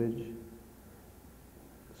suspended bridge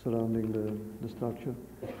surrounding the structure.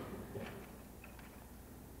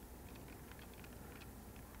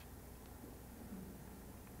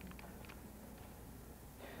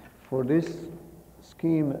 For this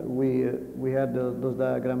scheme, we had those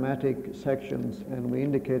diagrammatic sections, and we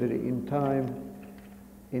indicated in time,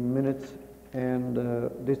 in minutes, and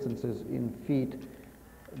distances in feet,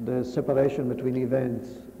 the separation between events.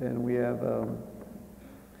 And we have a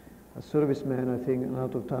serviceman, I think, an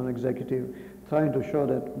out-of-town executive, trying to show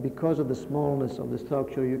that because of the smallness of the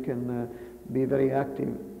structure, you can be very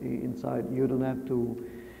active inside. You don't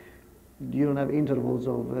have intervals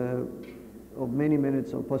of many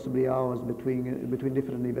minutes or possibly hours between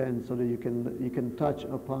different events, so that you can touch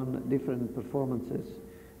upon different performances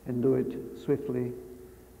and do it swiftly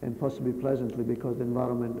and possibly pleasantly, because the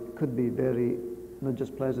environment could be very, not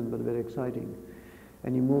just pleasant, but very exciting.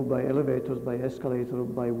 And you move by elevators, by escalator,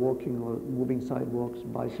 by walking or moving sidewalks,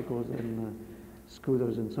 bicycles and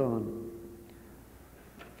scooters and so on.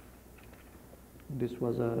 This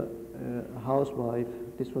was a housewife.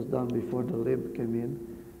 This was done before the lib came in.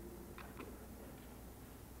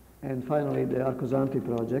 And finally, the Arcology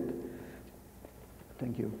project.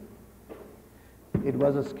 Thank you. It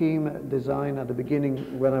was a scheme designed at the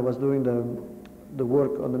beginning when I was doing the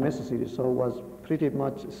work on the Mesa City, so it was pretty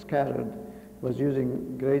much scattered. Was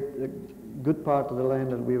using good part of the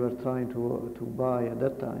land that we were trying to buy at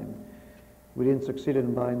that time. We didn't succeed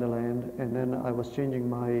in buying the land, and then I was changing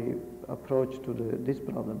my approach to this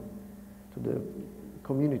problem, to the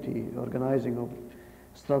community, organizing of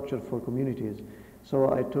structure for communities.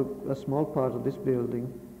 So I took a small part of this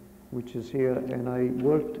building, which is here, and I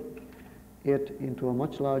worked it into a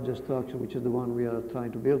much larger structure, which is the one we are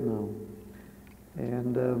trying to build now.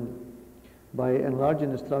 And by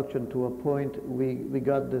enlarging the structure to a point, we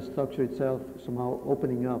got the structure itself somehow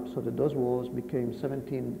opening up, so that those walls became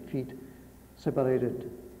 17 feet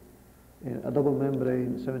separated, a double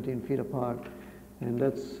membrane 17 feet apart. And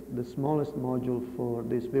that's the smallest module for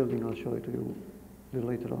this building. I'll show it to you a little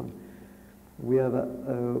later on. We have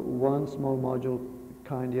one small module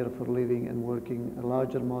kind here for living and working, a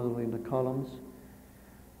larger module in the columns,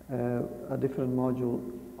 a different module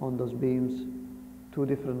on those beams, 2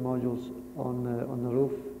 different modules on the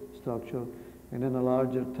roof structure, and then a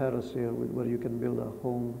larger terrace here where you can build a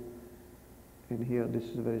home in here. This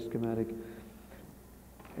is very schematic.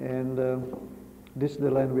 And this is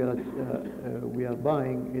the land we are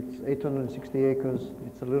buying. It's 860 acres.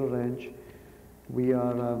 It's a little ranch. We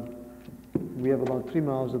have about 3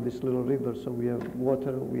 miles of this little river, so we have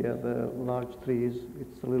water, we have large trees.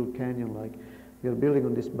 It's a little canyon-like. We are building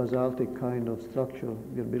on this basaltic kind of structure.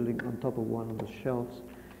 We are building on top of one of the shelves,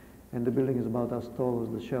 and the building is about as tall as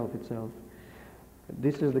the shelf itself.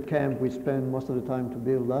 This is the camp we spent most of the time to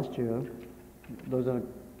build last year. Those are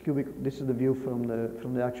cubic. This is the view from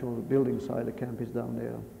the actual building side. The camp is down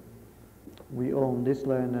there. We own this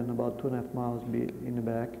land and about 2.5 miles in the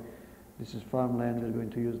back. This is farmland we're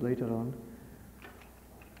going to use later on.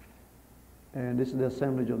 And this is the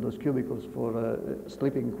assemblage of those cubicles for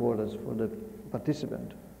sleeping quarters for the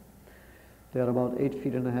participant. They are about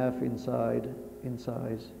 8.5 feet in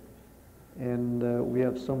size. And we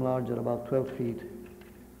have some larger, about 12 feet.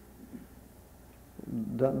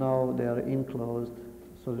 Now they are enclosed,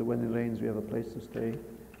 so that when it rains we have a place to stay.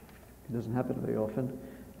 It doesn't happen very often.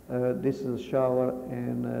 This is a shower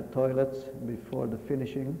and toilets before the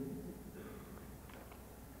finishing.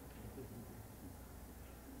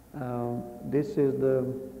 This is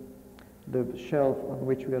the shelf on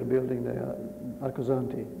which we are building the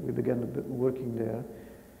Arcology. We began working there.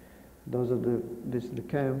 This is the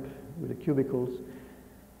camp with the cubicles.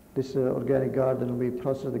 This is an organic garden. We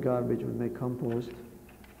process the garbage, we make compost.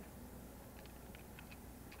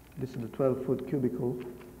 This is the 12-foot cubicle,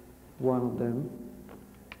 one of them.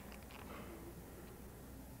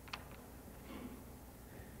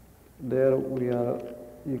 There we are,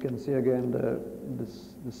 you can see again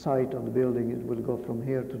the site of the building. It will go from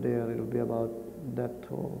here to there. It will be about that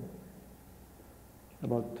tall,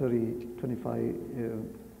 about 30, 25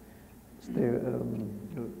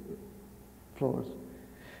 floors.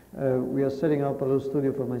 We are setting up a little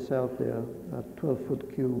studio for myself there, a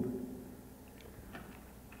 12-foot cube.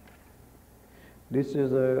 This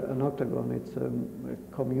is an octagon. It's a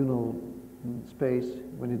communal space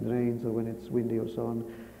when it rains or when it's windy or so on.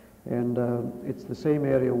 And it's the same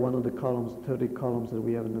area, one of the columns, 30 columns that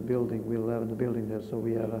we have in the building, we'll have in the building there. So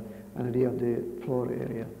we have an idea of the floor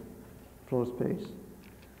area, floor space.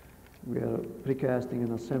 We are precasting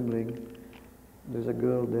and assembling. There's a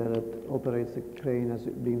girl there that operates the crane, has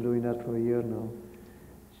been doing that for a year now.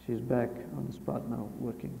 She's back on the spot now,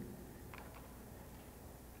 working.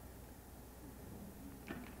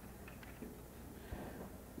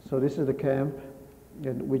 So this is the camp,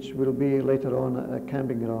 which will be later on a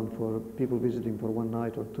camping ground for people visiting for one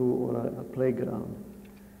night or two, or a playground.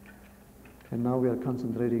 And now we are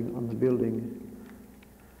concentrating on the building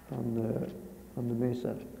on the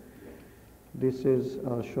mesa. This is,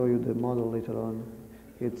 I'll show you the model later on.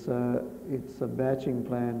 It's a batching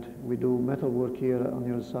plant. We do metal work here on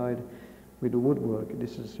the other side. We do woodwork.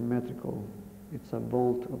 This is symmetrical. It's a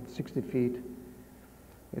bolt of 60 feet.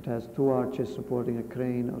 It has two arches supporting a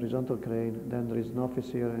crane, a horizontal crane. Then there is an office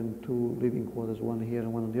here and two living quarters, one here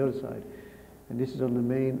and one on the other side. And this is on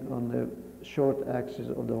the short axis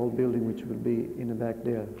of the whole building, which will be in the back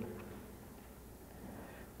there.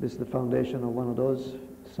 This is the foundation of one of those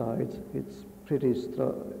sides. It's pretty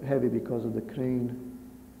heavy because of the crane.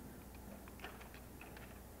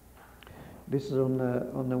 This is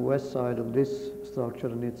on the west side of this structure,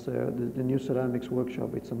 and it's the new ceramics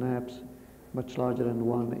workshop. It's an apse, much larger than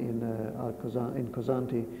one in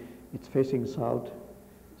Cosanti. It's facing south,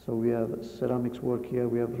 so we have ceramics work here.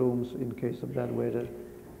 We have rooms in case of bad weather.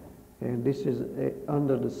 And this is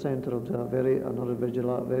under the center of another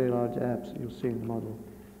very large apse you'll see in the model.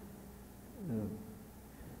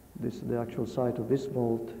 This is the actual site of this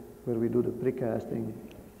vault where we do the precasting.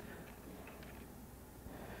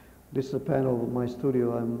 This is a panel of my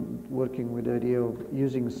studio. I'm working with the idea of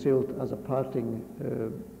using silt as a parting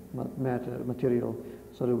material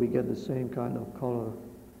so that we get the same kind of color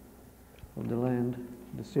of the land.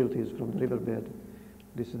 The silt is from the riverbed.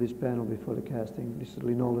 This is this panel before the casting. This is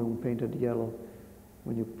linoleum painted yellow.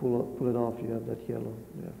 When you pull it off, you have that yellow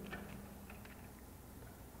there.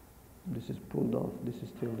 This is pulled off. This is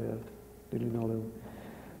still there, the linoleum.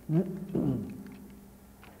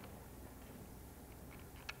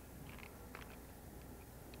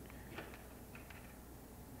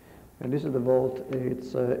 And this is the vault.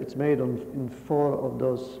 It's made in four of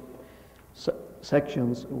those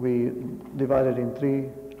sections. We divided in three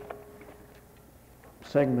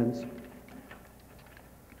segments.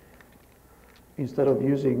 Instead of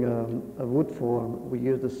using a wood form, we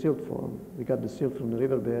used the silt form. We got the silt from the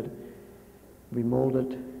riverbed. We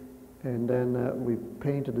molded, and then we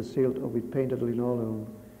painted the silt, or we painted linoleum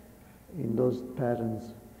in those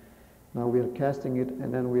patterns. Now we are casting it,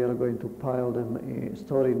 and then we are going to pile them,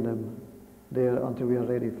 storing them there until we are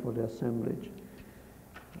ready for the assemblage.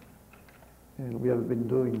 And we have been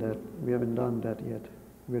doing that. We haven't done that yet.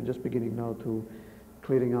 We are just beginning now to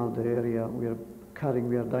clearing out the area. We are cutting,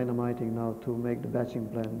 we are dynamiting now to make the batching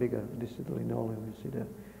plant bigger. This is the linoleum, you see there.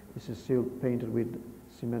 This is silt painted with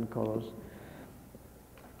cement colors.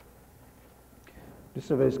 This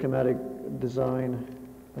is a very schematic design,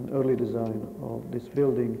 an early design of this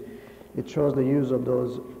building. It shows the use of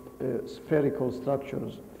those spherical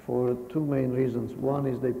structures for two main reasons. One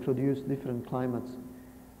is they produce different climates,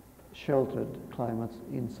 sheltered climates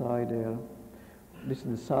inside there. This is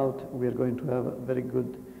the south. We are going to have very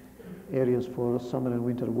good areas for summer and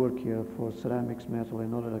winter work here for ceramics, metal,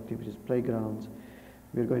 and other activities, playgrounds.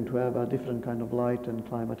 We are going to have a different kind of light and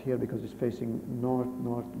climate here because it's facing north,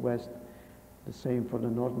 northwest, the same for the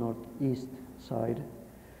north-northeast side,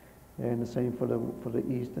 and the same for the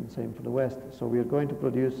east and same for the west. So we are going to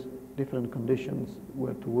produce different conditions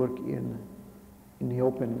where to work in the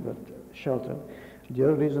open but sheltered. The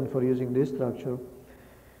other reason for using this structure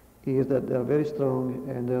is that they are very strong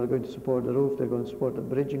and they are going to support the roof. They're going to support a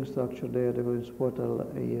bridging structure there. They're going to support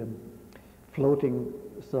a floating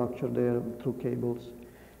structure there through cables.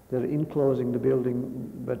 They're enclosing the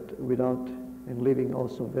building but without, and leaving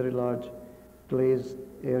also very large glazed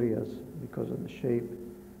areas because of the shape.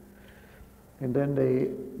 And then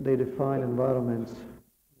they define environments